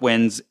behold, Trump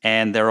wins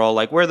and they're all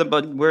like, we're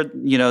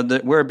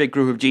a big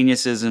group of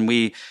geniuses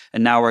and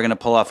now we're going to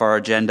pull off our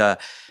agenda.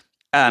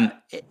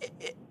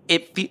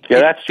 It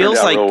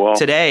feels like well.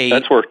 Today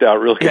that's worked out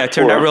really good. Yeah, it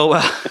turned out real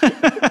well.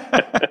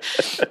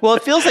 Well,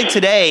 it feels like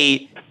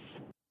today,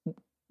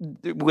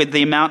 with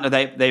the amount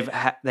that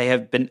they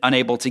have been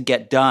unable to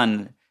get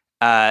done,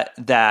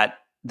 that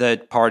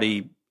the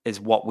party is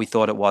what we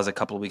thought it was a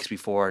couple of weeks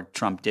before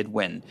Trump did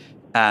win.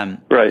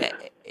 Right.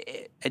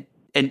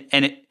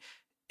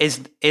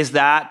 Is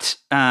that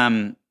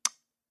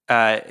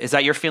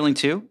your feeling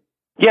too?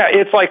 Yeah,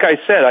 it's like I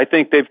said. I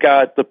think they've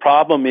got the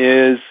problem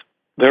is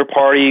their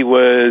party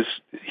was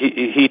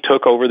he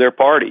took over their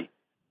party,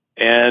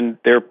 and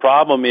their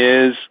problem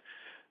is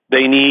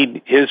they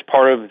need his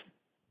part of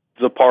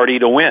the party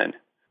to win.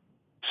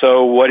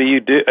 So what do you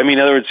do? I mean, in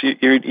other words,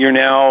 you're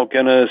now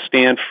going to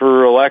stand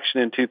for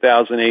election in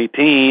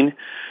 2018,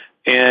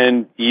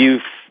 and you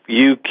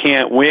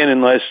can't win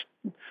unless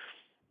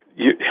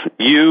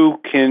you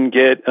can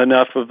get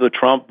enough of the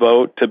Trump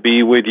vote to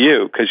be with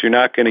you, because you're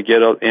not going to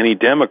get any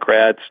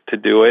Democrats to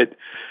do it.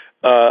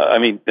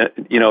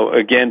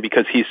 Again,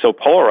 because he's so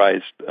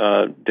polarized,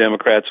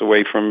 Democrats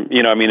away from,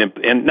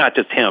 and not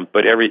just him,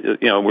 but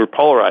we're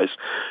polarized.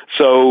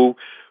 So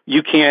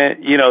you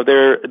can't,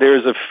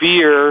 there's a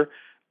fear,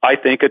 I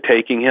think, of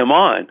taking him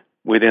on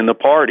within the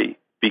party,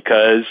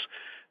 because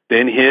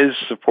then his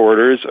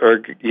supporters are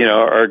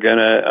going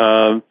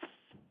to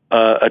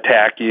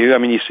attack you. I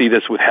mean, you see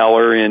this with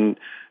Heller in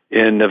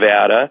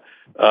Nevada,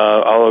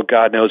 although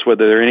God knows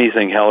whether there's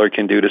anything Heller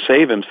can do to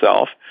save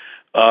himself,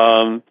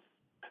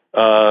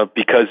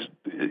 because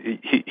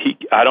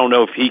I don't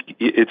know if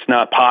it's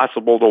not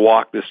possible to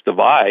walk this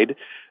divide.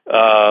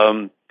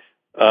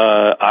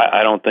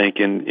 I don't think,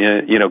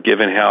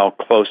 given how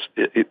close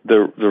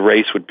the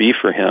race would be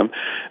for him.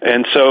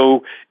 And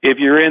so if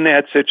you're in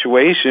that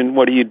situation,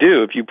 what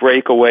do? If you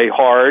break away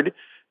hard,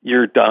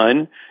 you're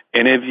done.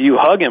 And if you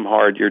hug him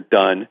hard, you're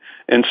done.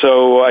 And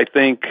so I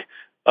think,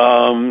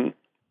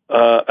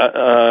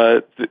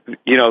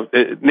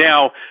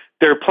 now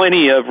there are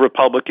plenty of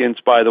Republicans,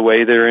 by the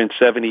way. They're in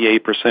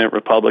 78%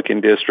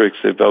 Republican districts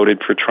that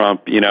voted for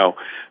Trump, big.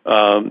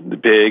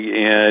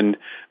 And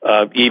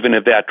even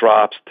if that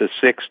drops to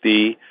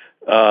 60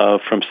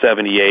 from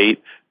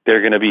 78,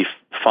 they're going to be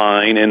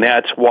fine. And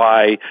that's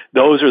why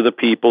those are the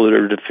people that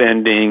are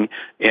defending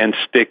and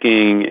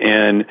sticking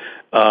and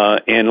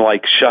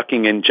like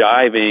shucking and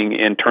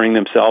jiving and turning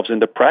themselves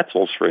into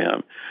pretzels for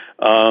him.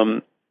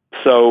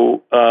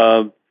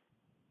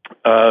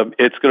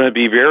 It's going to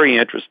be very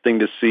interesting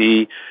to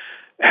see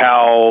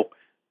how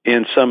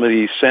in some of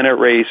these Senate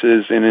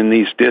races and in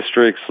these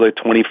districts, the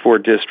 24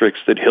 districts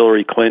that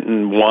Hillary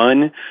Clinton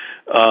won,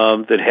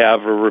 that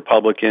have a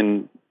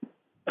Republican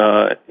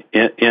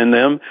in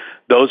them,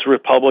 those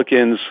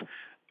Republicans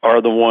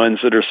are the ones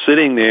that are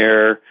sitting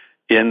there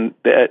in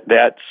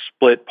that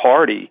split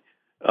party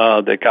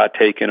that got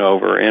taken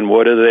over. And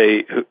what do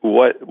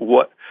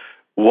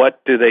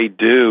they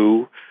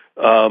do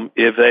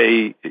if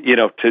they,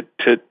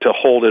 to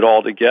hold it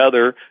all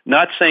together?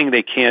 Not saying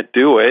they can't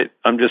do it.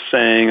 I'm just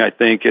saying I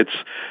think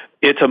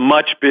it's a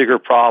much bigger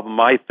problem,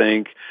 I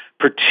think,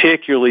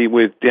 particularly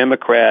with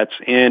Democrats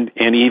and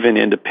even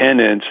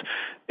independents,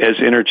 as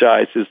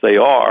energized as they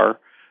are,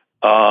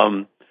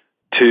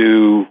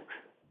 to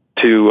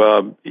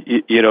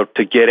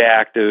get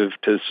active,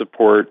 to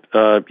support,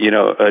 a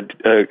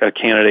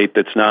candidate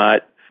that's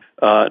not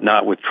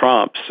with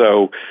Trump.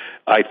 So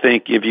I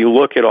think if you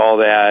look at all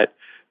that,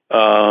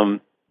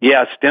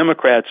 yes,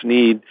 Democrats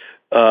need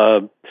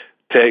to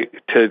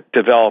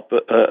develop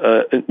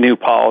new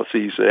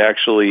policies that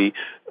actually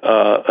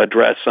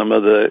address some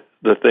of the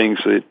things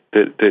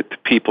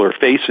that people are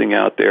facing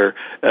out there,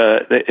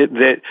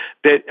 that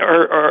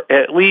are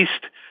at least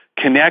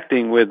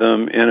connecting with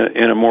them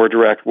in a more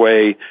direct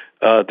way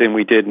than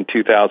we did in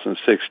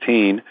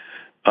 2016.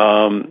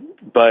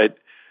 But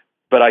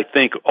I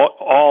think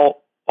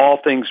all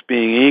things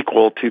being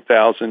equal,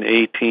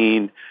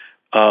 2018,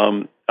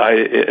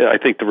 I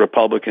think the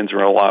Republicans are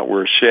in a lot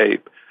worse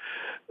shape.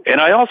 And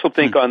I also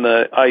think on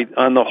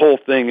the whole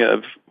thing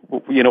of,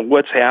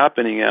 what's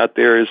happening out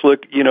there is,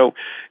 look,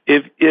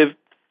 if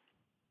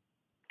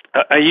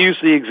I use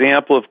the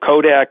example of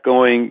Kodak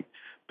going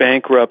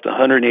bankrupt,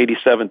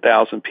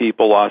 187,000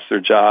 people lost their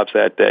jobs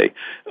that day.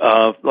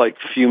 Like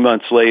a few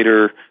months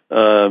later,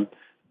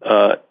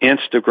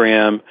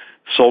 Instagram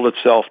sold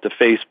itself to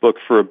Facebook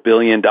for $1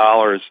 billion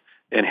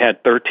and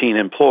had 13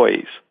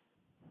 employees.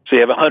 So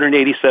you have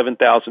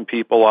 187,000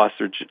 people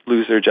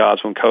lose their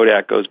jobs when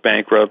Kodak goes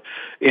bankrupt.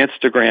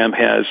 Instagram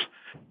has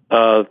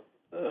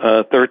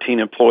 13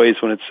 employees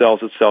when it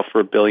sells itself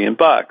for $1 billion.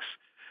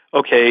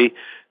 Okay,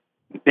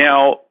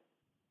 now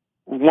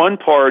one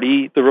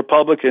party, the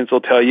Republicans,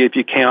 will tell you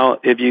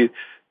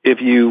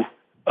if you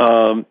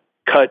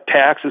cut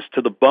taxes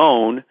to the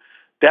bone,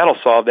 that'll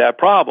solve that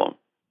problem.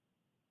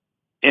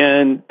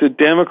 And the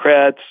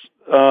Democrats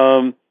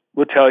will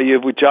tell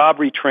you with job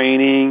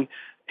retraining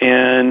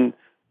and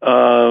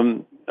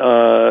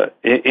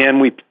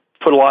we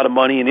put a lot of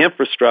money in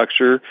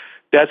infrastructure,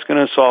 that's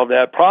going to solve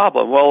that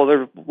problem. Well,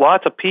 there are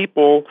lots of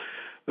people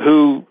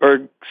who are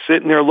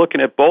sitting there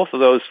looking at both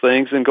of those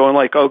things and going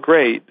like, oh,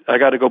 great, I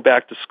got to go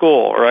back to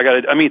school, or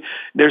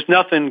there's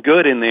nothing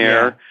good in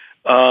there.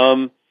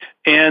 Yeah.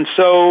 And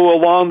so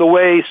along the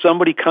way,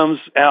 somebody comes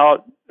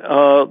out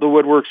the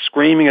woodwork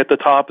screaming at the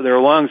top of their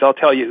lungs, I'll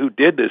tell you who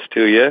did this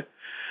to you.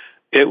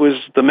 It was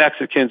the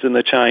Mexicans and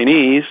the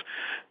Chinese.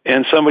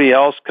 And somebody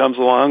else comes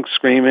along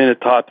screaming at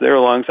the top of their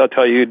lungs, I'll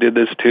tell you who did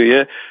this to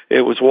you.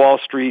 It was Wall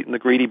Street and the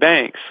greedy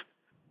banks.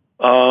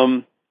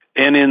 And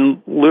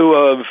in lieu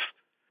of,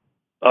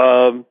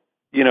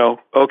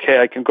 okay,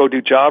 I can go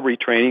do job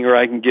retraining, or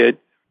I can get,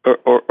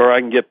 or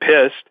I can get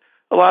pissed.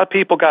 A lot of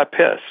people got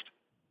pissed.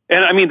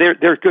 And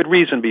there's good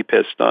reason to be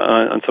pissed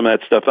on some of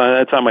that stuff.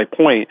 That's not my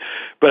point.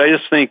 But I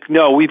just think,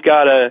 no, we've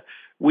got to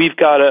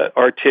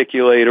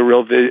articulate a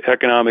real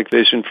economic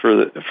vision for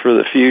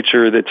the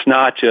future that's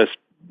not just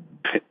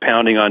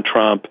pounding on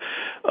Trump,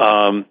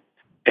 and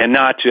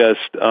not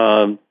just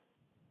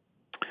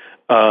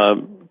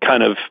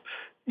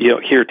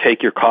here,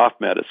 take your cough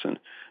medicine,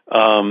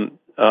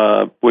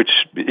 which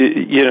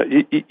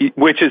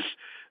is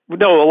a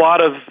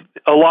lot of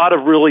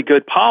really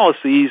good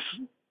policies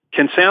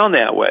can sound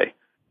that way.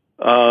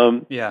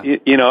 Yeah.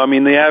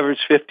 The average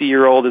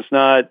 50-year-old is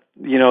not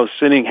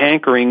sitting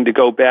hankering to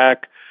go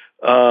back,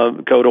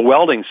 go to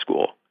welding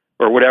school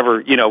or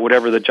whatever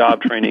the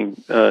job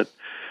training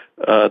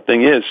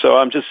thing is. So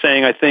I'm just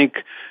saying, I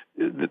think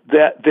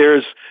that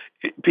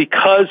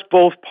because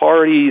both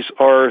parties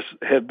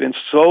have been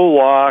so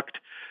locked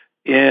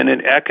in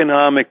an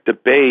economic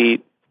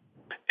debate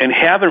and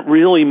haven't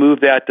really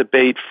moved that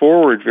debate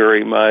forward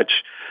very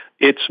much,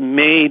 it's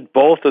made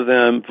both of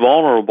them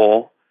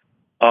vulnerable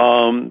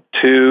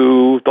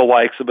to the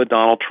likes of a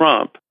Donald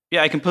Trump.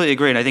 Yeah, I completely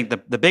agree. And I think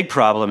the big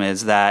problem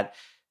is that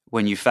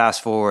when you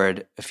fast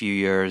forward a few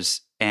years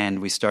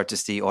and we start to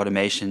see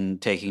automation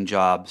taking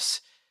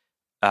jobs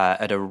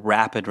at a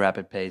rapid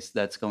pace,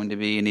 that's going to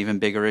be an even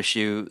bigger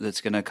issue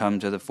that's going to come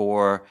to the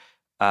fore.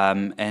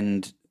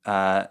 and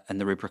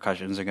the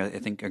repercussions are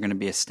going to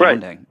be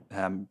astounding.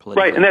 Politically.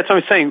 Right, and that's what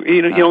I'm saying.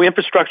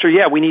 Infrastructure.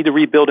 Yeah, we need to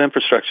rebuild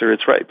infrastructure.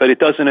 It's right, but it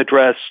doesn't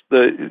address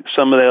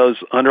some of those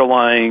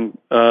underlying,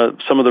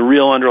 some of the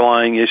real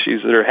underlying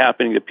issues that are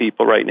happening to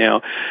people right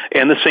now.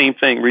 And the same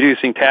thing,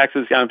 reducing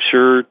taxes. I'm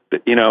sure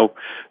that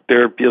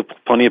there are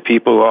plenty of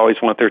people who always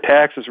want their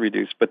taxes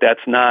reduced, but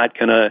that's not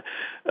going to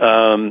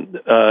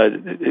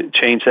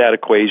change that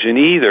equation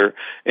either.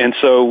 And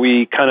so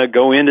we kind of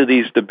go into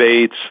these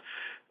debates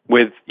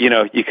with,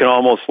 you can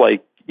almost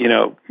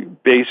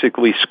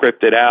basically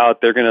script it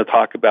out. They're going to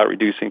talk about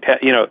reducing we're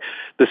going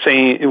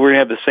to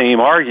have the same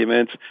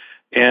arguments,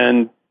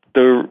 and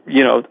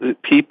the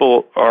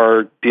people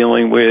are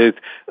dealing with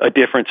a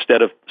different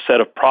set of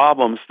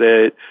problems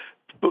that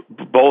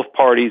both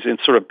parties, in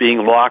sort of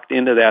being locked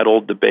into that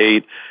old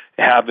debate,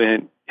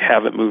 haven't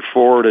moved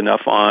forward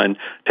enough on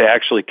to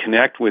actually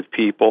connect with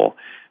people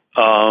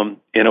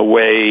in a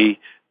way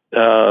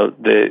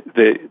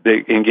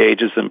that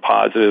engages them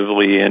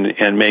positively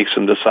and makes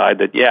them decide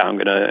that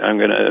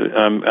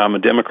I'm a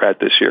Democrat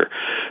this year.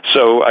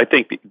 So I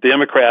think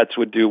Democrats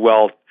would do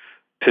well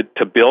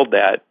to build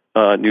that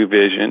new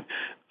vision.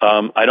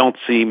 I don't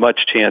see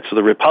much chance of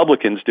the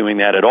Republicans doing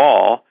that at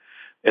all,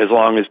 as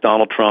long as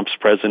Donald Trump's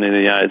president of the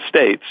United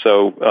States.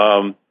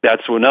 So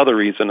that's another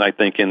reason I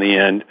think in the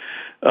end,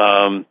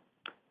 I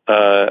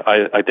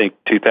think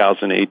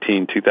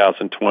 2018,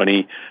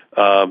 2020,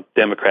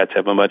 Democrats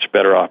have a much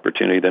better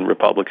opportunity than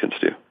Republicans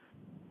do.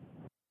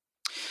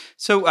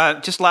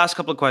 So just last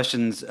couple of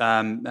questions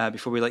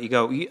before we let you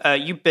go.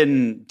 You've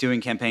been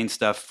doing campaign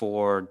stuff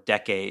for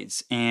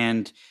decades,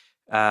 and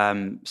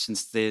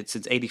since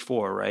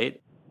 '84, right?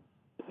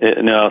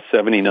 No,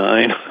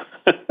 79.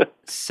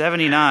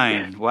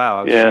 79. Wow,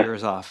 I was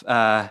years off.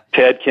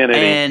 Ted Kennedy,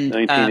 and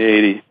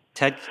 1980.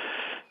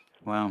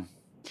 Wow.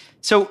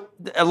 So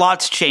a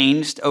lot's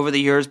changed over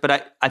the years,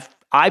 but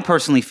I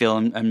personally feel,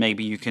 and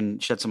maybe you can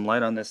shed some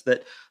light on this,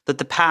 that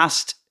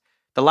the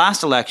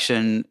last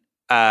election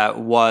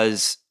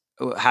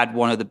had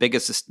one of the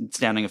biggest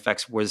astounding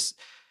effects was,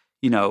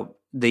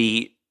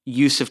 the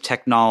use of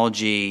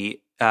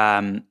technology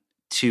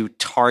to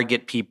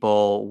target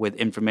people with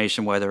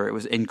information, whether it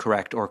was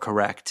incorrect or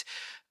correct.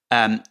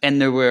 And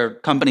there were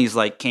companies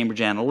like Cambridge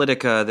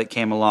Analytica that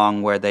came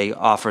along where they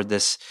offered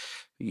this,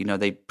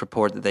 they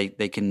purport that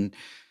they can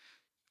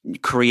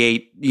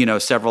create,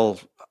 several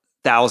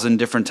thousand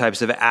different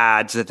types of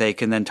ads that they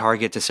can then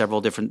target to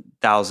several different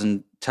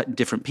thousand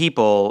different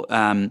people.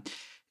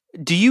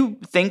 Do you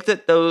think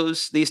that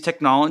these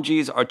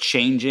technologies are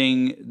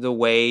changing the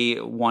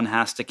way one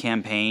has to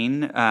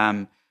campaign,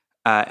 and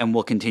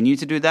will continue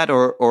to do that,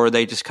 or are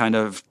they just kind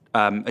of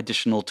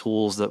additional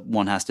tools that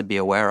one has to be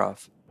aware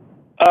of?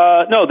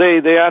 No,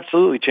 they're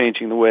absolutely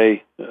changing the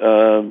way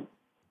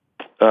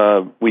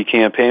we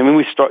campaign. I mean,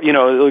 we start,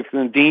 like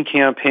the Dean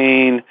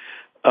campaign.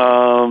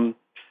 You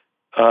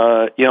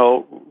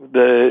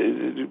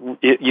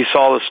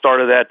saw the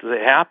start of that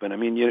happen.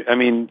 We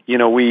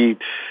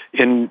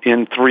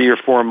in 3 or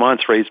 4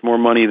 months raised more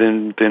money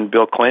than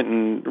Bill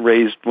Clinton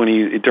raised when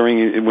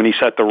he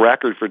set the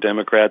record for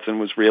Democrats and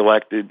was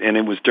reelected, and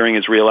it was during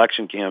his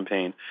reelection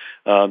campaign,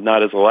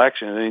 not his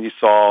election. And you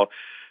saw,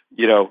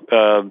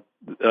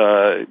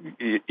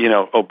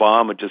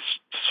 Obama just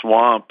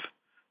swamp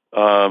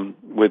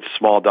with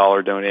small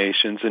dollar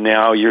donations, and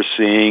now you're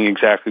seeing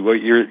exactly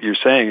what you're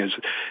saying is,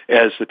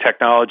 as the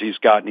technology's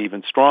gotten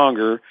even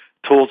stronger,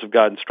 tools have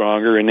gotten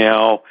stronger, and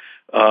now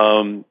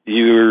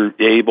you're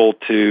able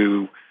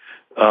to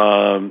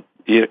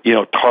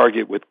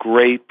target with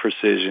great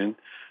precision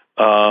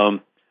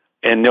and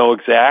know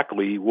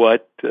exactly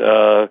what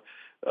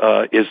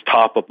is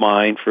top of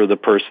mind for the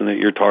person that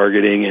you're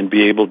targeting, and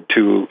be able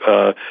to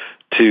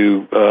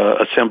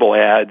assemble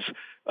ads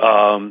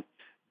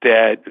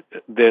that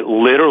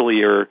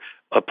literally are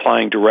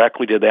applying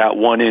directly to that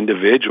one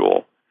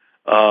individual,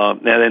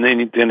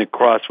 and then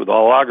across with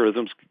all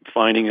algorithms,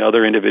 finding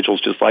other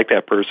individuals just like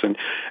that person,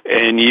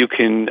 and you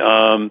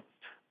can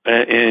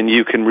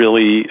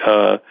really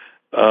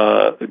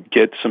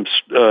get some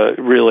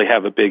really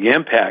have a big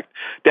impact.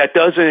 That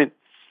doesn't,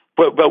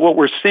 but what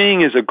we're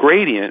seeing is a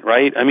gradient,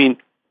 right? I mean,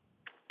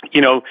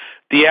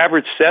 the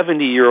average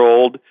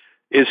 70-year-old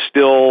is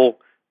still.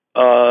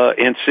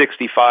 And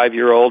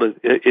 65-year-old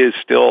is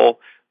still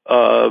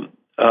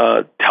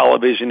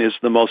television is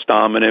the most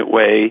dominant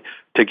way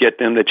to get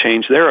them to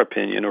change their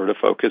opinion or to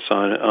focus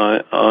on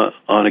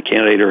a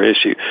candidate or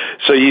issue.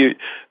 So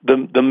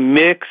the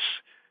mix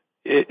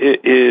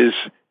is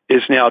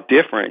now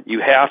different.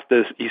 You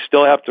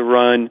still have to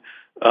run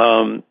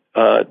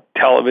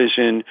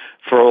television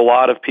for a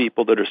lot of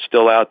people that are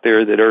still out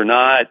there that are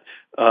not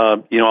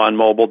on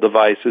mobile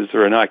devices,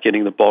 or are not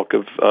getting the bulk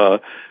of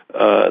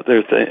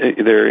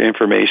their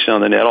information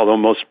on the net,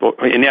 although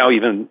and now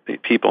even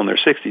people in their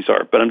 60s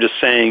are. But I'm just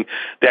saying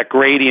that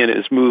gradient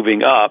is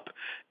moving up,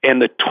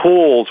 and the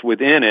tools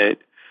within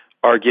it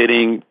are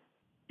getting,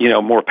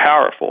 more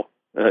powerful.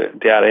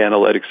 data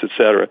analytics, et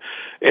cetera.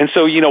 And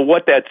so,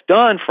 what that's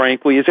done,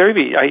 frankly, is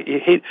everybody,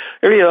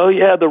 oh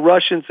yeah, the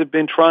Russians have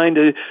been trying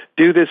to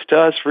do this to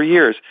us for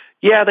years.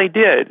 Yeah, they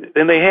did,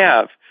 and they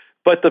have.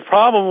 But the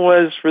problem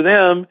was for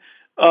them,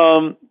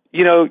 they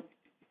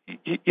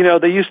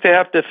used to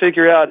have to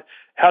figure out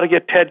how to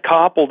get Ted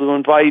Koppel to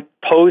invite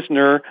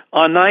Posner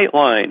on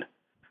Nightline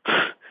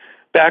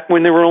back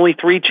when there were only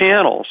 3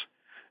 channels,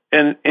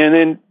 and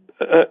then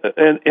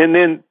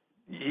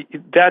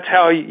that's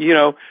how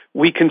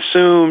we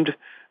consumed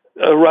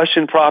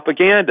Russian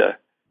propaganda,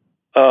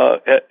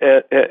 and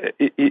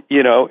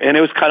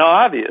it was kind of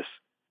obvious.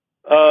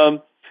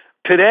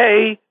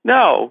 Today,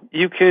 no,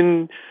 you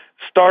can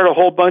start a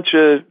whole bunch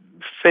of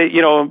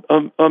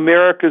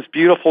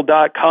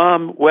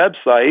americasbeautiful.com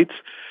websites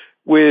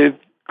with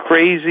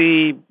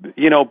crazy,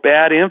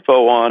 bad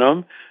info on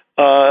them,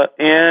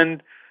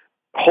 and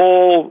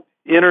whole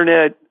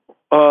internet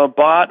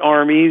bot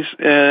armies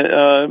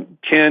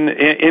can,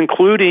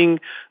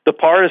 including the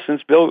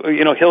partisans,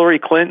 Hillary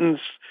Clinton's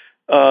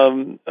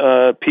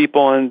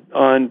people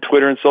on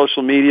Twitter and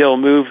social media will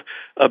move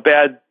a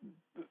bad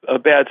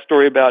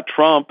story about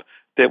Trump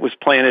that was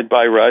planted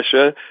by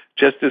Russia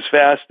just as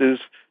fast as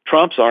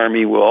Trump's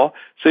army will.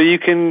 So you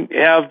can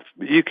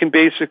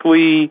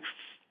basically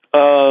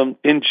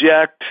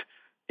inject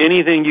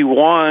anything you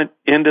want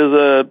into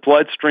the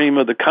bloodstream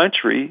of the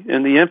country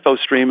and the info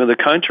stream of the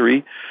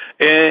country,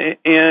 and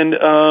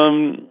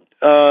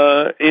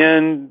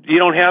you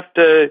don't have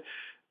to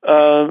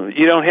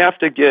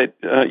get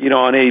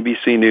on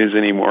ABC News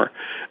anymore.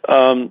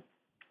 And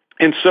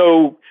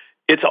so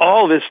it's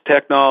all this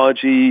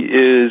technology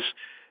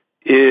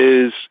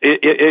is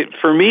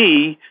for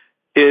me.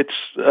 It's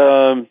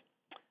as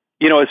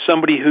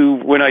somebody who,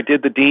 when I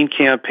did the Dean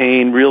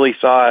campaign, really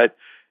thought,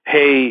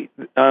 hey,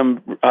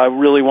 I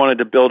really wanted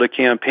to build a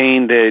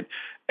campaign that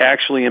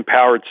actually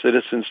empowered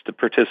citizens to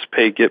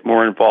participate, get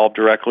more involved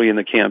directly in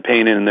the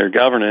campaign and in their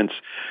governance,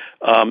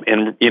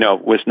 and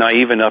was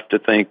naive enough to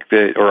think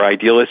that, or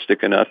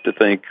idealistic enough to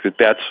think that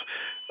that's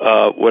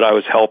what I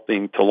was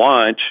helping to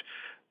launch,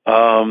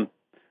 and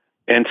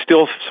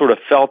still sort of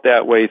felt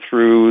that way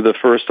through the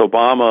first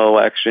Obama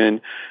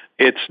election.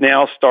 It's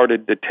now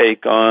started to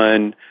take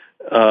on,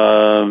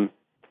 the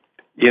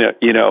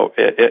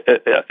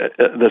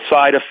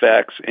side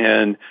effects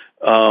and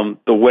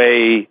the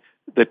way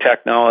the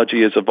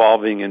technology is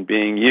evolving and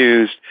being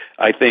used,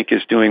 I think,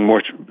 is doing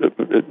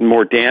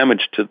more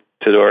damage to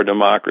our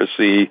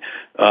democracy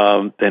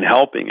than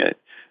helping it.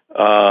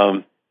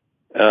 Now,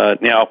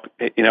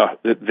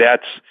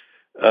 that's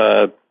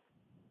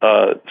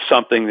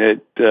something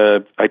that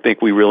I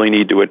think we really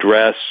need to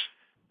address,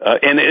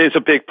 and it is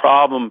a big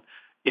problem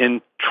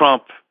in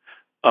Trump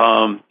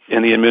and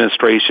the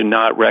administration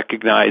not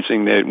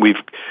recognizing that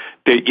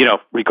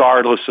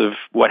regardless of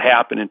what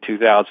happened in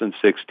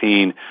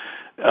 2016,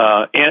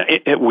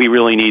 we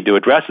really need to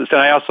address this. And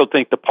I also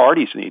think the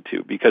parties need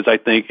to, because I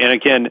think, and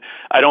again,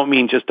 I don't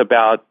mean just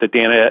about the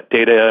data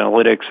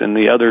analytics and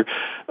the other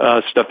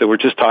stuff that we're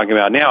just talking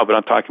about now, but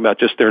I'm talking about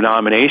just their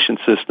nomination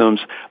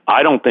systems.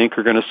 I don't think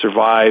are going to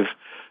survive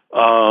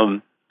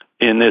with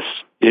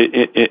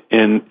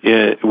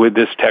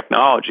this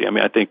technology. I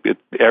mean, I think that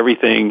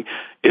everything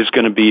is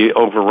going to be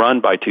overrun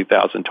by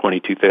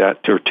 2022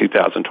 or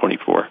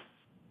 2024.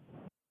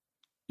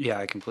 Yeah,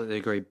 I completely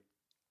agree.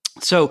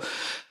 So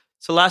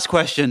last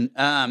question.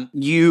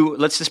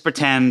 Let's just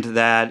pretend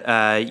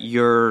that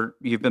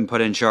you've been put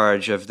in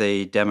charge of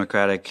the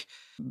Democratic,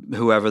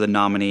 whoever the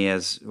nominee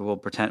is. We'll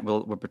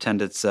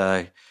pretend it's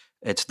The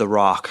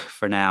Rock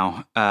for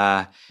now,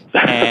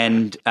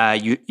 and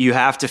you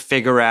have to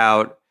figure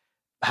out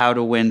how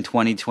to win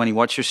 2020.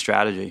 What's your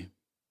strategy?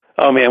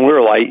 Oh man,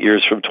 we're light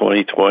years from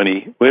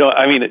 2020. We don't.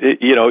 I mean,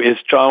 is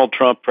Donald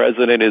Trump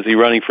president? Is he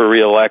running for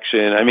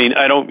re-election? I mean,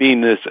 I don't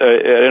mean this.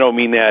 I don't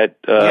mean that.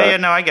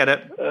 No, I get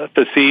it.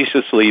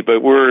 Facetiously,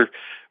 but we're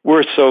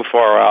so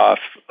far off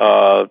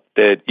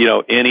that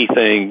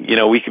anything.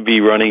 We could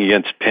be running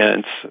against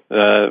Pence,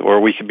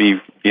 or we could be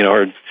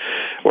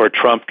or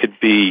Trump could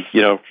be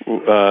on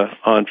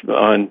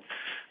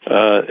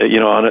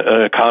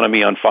an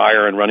economy on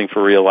fire and running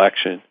for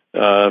re-election.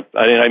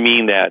 I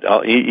mean that.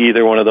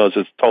 Either one of those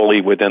is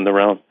totally within the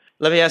realm.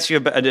 Let me ask you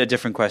a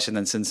different question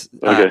then. Since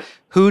okay.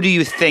 Who do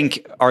you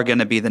think are going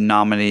to be the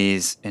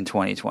nominees in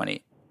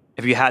 2020?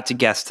 If you had to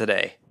guess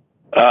today,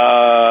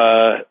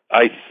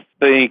 I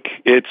think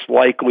it's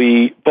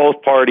likely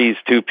both parties,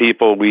 2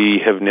 people we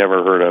have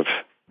never heard of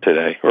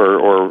today,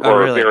 or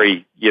really?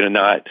 Very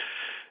not.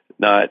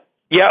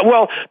 Yeah.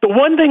 Well, the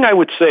one thing I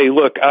would say,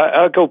 look,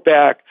 I'll go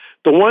back.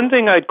 The one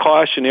thing I'd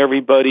caution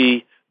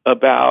everybody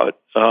about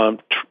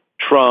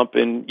Trump,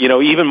 and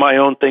even my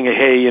own thing,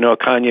 hey,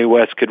 Kanye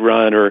West could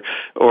run, or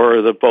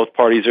the both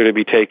parties are to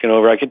be taken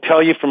over. I can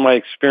tell you from my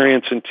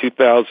experience in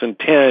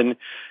 2010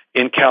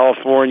 in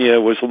California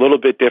was a little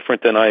bit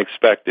different than I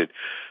expected,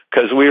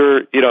 because we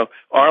were,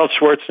 Arnold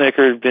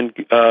Schwarzenegger had been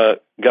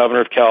governor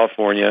of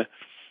California,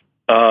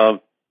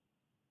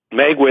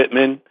 Meg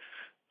Whitman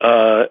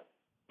from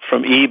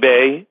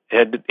eBay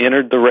had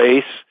entered the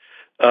race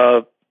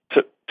to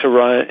to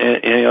run,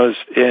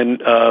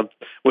 and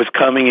was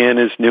coming in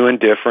as new and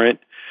different,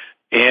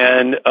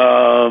 and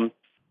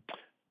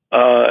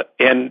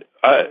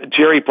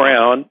Jerry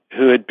Brown,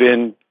 who had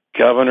been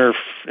governor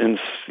in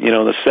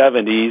the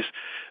 70s,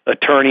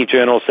 Attorney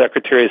General,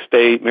 Secretary of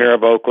State, Mayor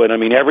of Oakland. I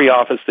mean, every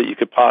office that you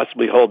could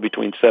possibly hold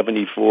between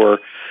 74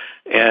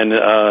 and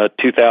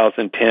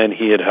 2010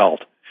 he had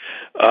held,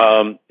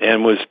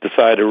 and was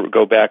decided to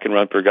go back and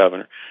run for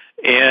governor.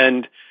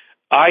 And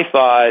I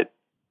thought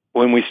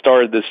when we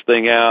started this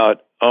thing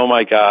out, oh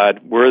my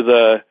God, we're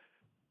the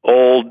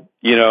old,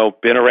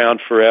 been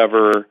around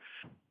forever,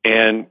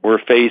 and we're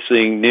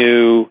facing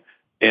new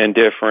and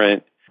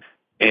different.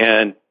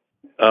 And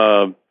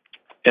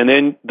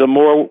then the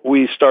more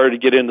we started to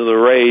get into the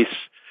race,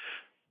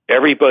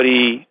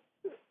 everybody,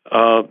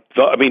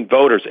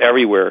 voters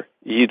everywhere,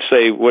 you'd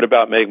say, what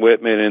about Meg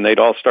Whitman? And they'd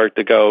all start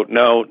to go,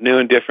 no, new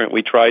and different.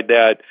 We tried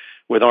that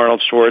with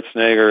Arnold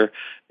Schwarzenegger,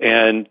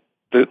 and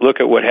look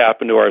at what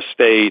happened to our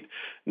state.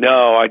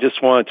 No, I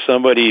just want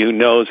somebody who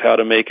knows how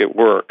to make it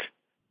work.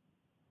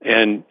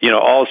 And,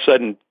 all of a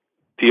sudden,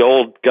 the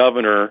old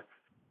governor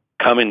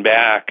coming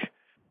back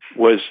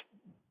was,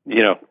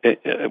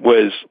 it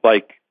was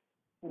like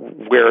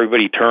where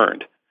everybody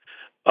turned.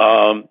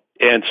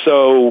 And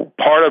so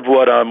part of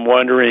what I'm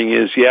wondering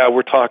is,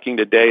 we're talking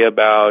today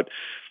about,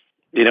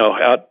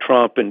 how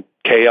Trump and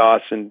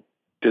chaos and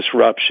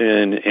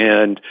disruption.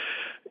 And,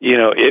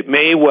 it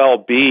may well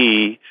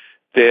be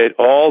that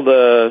all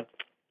the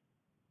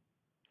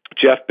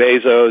Jeff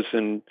Bezos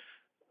and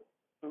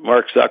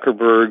Mark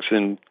Zuckerbergs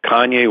and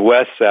Kanye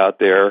Wests out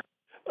there,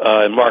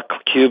 and Mark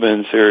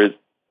Cubans are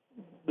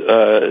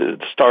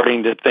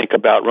starting to think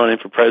about running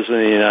for president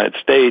of the United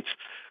States,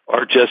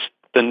 are just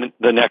the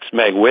next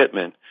Meg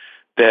Whitman.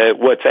 That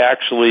what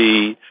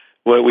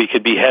we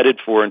could be headed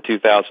for in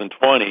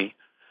 2020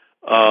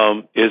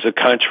 is a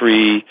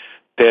country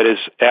that is,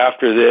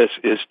 after this,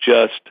 is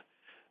just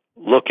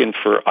looking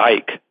for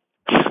Ike.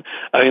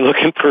 I mean,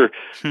 looking for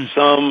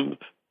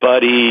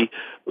somebody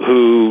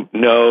who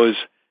knows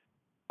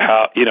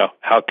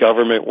how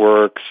government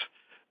works,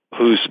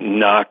 who's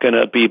not going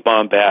to be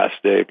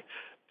bombastic,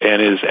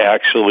 and is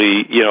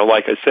actually,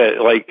 like I said,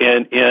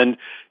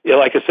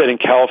 in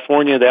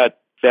California,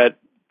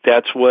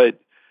 that's what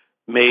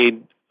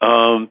made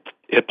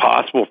it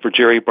possible for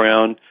Jerry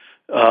Brown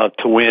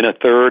to win a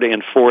third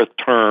and fourth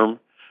term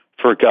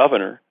for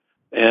governor,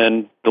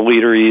 and the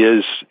leader he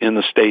is in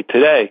the state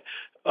today.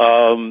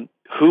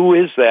 Who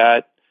is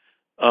that?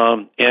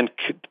 And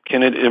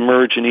can it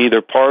emerge in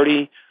either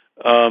party?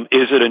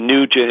 Is it a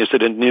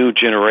new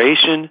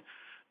generation?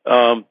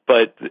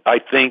 But I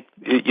think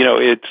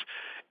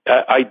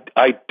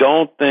I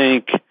don't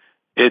think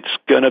it's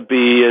going to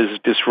be as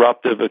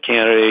disruptive a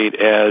candidate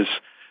as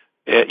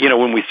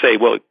when we say,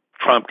 well,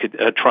 Trump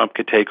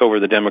could take over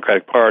the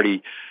Democratic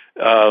Party.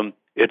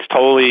 It's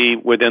totally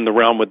within the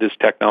realm with this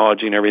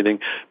technology and everything.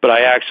 But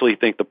I actually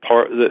think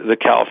the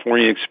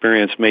California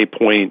experience may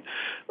point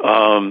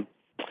to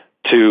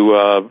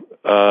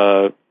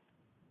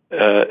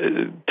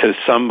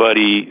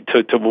somebody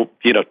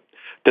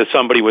to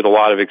somebody with a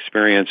lot of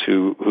experience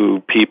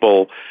who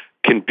people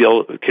can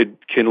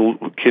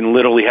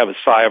literally have a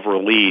sigh of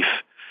relief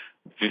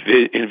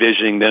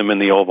envisioning them in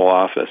the Oval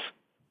Office.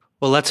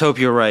 Well, let's hope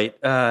you're right,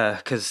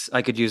 because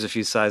I could use a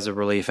few sighs of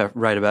relief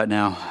right about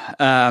now.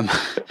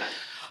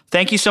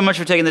 Thank you so much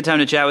for taking the time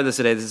to chat with us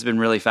today. This has been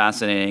really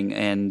fascinating,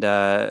 and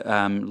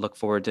look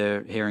forward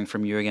to hearing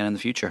from you again in the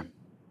future.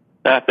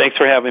 Thanks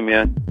for having me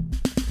on.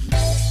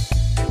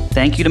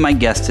 Thank you to my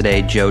guest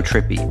today, Joe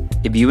Trippi.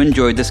 If you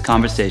enjoyed this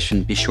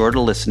conversation, be sure to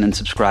listen and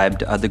subscribe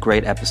to other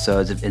great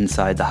episodes of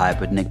Inside the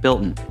Hive with Nick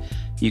Bilton.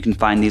 You can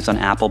find these on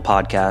Apple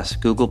Podcasts,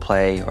 Google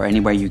Play, or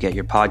anywhere you get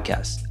your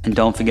podcasts. And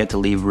don't forget to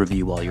leave a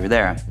review while you're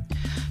there.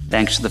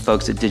 Thanks to the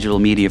folks at Digital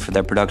Media for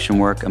their production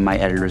work and my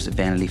editors at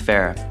Vanity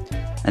Fair.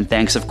 And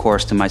thanks, of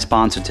course, to my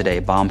sponsor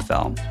today,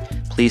 Bombfell.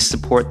 Please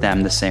support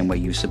them the same way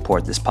you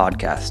support this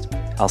podcast.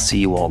 I'll see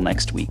you all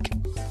next week.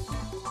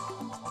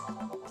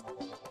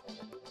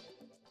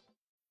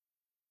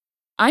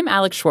 I'm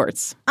Alex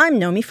Schwartz. I'm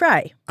Nomi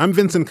Fry. I'm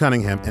Vincent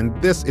Cunningham,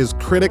 and this is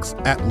Critics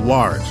at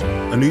Large,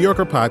 a New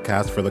Yorker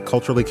podcast for the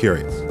culturally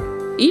curious.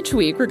 Each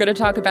week, we're going to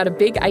talk about a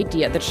big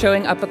idea that's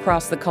showing up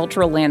across the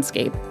cultural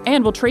landscape,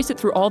 and we'll trace it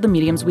through all the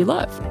mediums we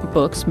love: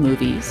 books,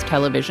 movies,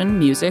 television,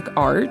 music,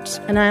 art.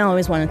 And I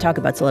always want to talk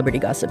about celebrity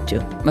gossip, too.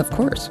 Of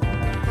course.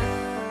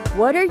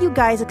 What are you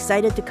guys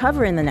excited to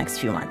cover in the next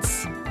few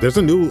months? There's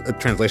a new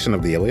translation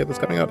of the Iliad that's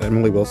coming out,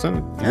 Emily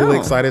Wilson. Really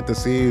excited to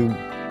see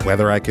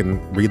whether I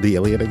can read the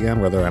Iliad again,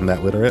 whether I'm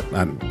that literate.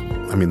 I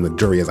mean, the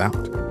jury is out.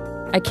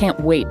 I can't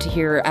wait to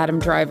hear Adam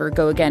Driver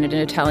go again in an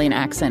Italian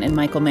accent in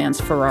Michael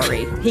Mann's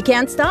Ferrari. He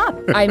can't stop.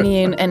 I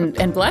mean,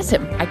 and bless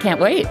him. I can't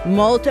wait.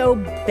 Molto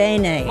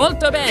bene.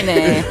 Molto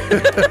bene.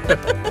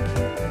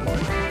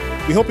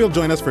 We hope you'll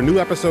join us for new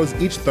episodes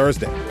each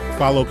Thursday.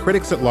 Follow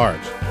Critics at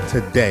Large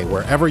today,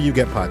 wherever you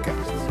get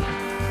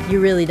podcasts. You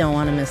really don't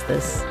want to miss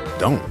this.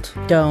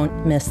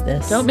 Don't miss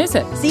this. Don't miss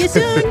it. See you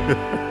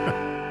soon.